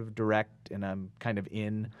creative direct, and I'm kind of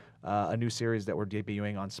in a new series that we're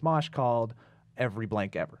debuting on Smosh called Every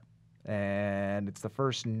Blank Ever. And it's the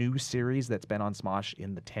first new series that's been on Smosh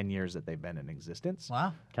in the 10 years that they've been in existence.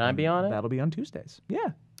 Wow. Can I be on it? That'll be on Tuesdays. Yeah.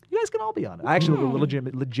 You guys can all be on it. I actually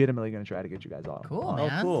legitimately going to try to get you guys all. Cool, on.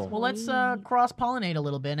 man. cool. Well, let's cross-pollinate a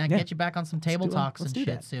little bit and get you back on some table do it. talks Let's and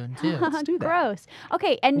do shit that. soon, too. Let's do that. Gross.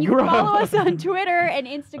 Okay, and you can follow us on Twitter and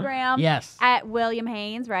Instagram Yes. at William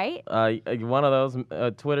Haynes, right? One of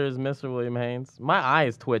those, Twitter is Mr. William Haynes. My eye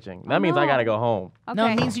is twitching. That means I no. got to go home. Okay. No,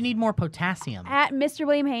 it means you need more potassium. At Mr.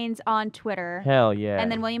 William Haynes on Twitter. Hell yeah.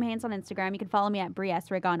 And then William Haynes on Instagram. You can follow me at Brie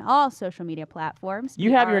Essrig on all social media platforms.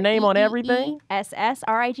 You have your name on everything?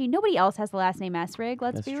 SSRIG. Nobody else has the last name Essrig.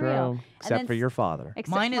 Let's That's be true. real. Except for your father.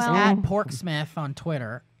 Mine is well, at Porksmith on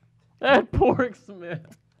Twitter. That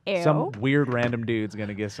Porksmith. Ew. Some weird random dude's going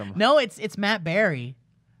to get some. No, it's Matt Barry.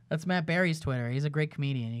 That's Matt Barry's Twitter. He's a great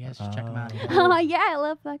comedian. You guys should check him out. Oh, yeah, I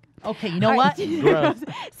love that. Okay, you know All what? right. Gross.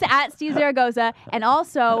 So at Steve Zaragoza. And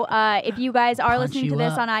also, if you guys are Punch listening to you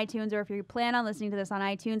this up. on iTunes, or if you plan on listening to this on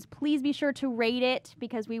iTunes, please be sure to rate it,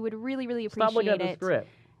 because we would really, really Stop looking appreciate at the it. script.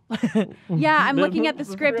 Yeah, I'm looking at the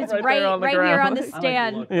script. It's Right right, there on the right here on ground. the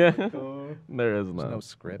stand. Yeah. There is There's none. no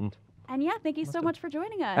script. And yeah, thank you so much for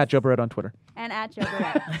joining us. At Joe Bereta on Twitter. And at Joe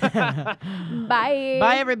Bereta. Bye.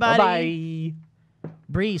 Bye, everybody. Bye.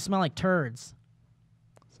 Bree, you smell like turds.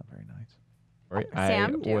 It's not very nice. Right.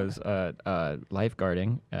 Sam, I do. was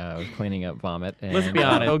lifeguarding. I was cleaning up vomit. And Let's be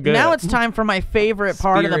honest. So good. Now it's time for my favorite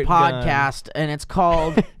part of the Spirit gun. podcast, and it's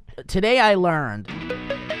called Today I Learned.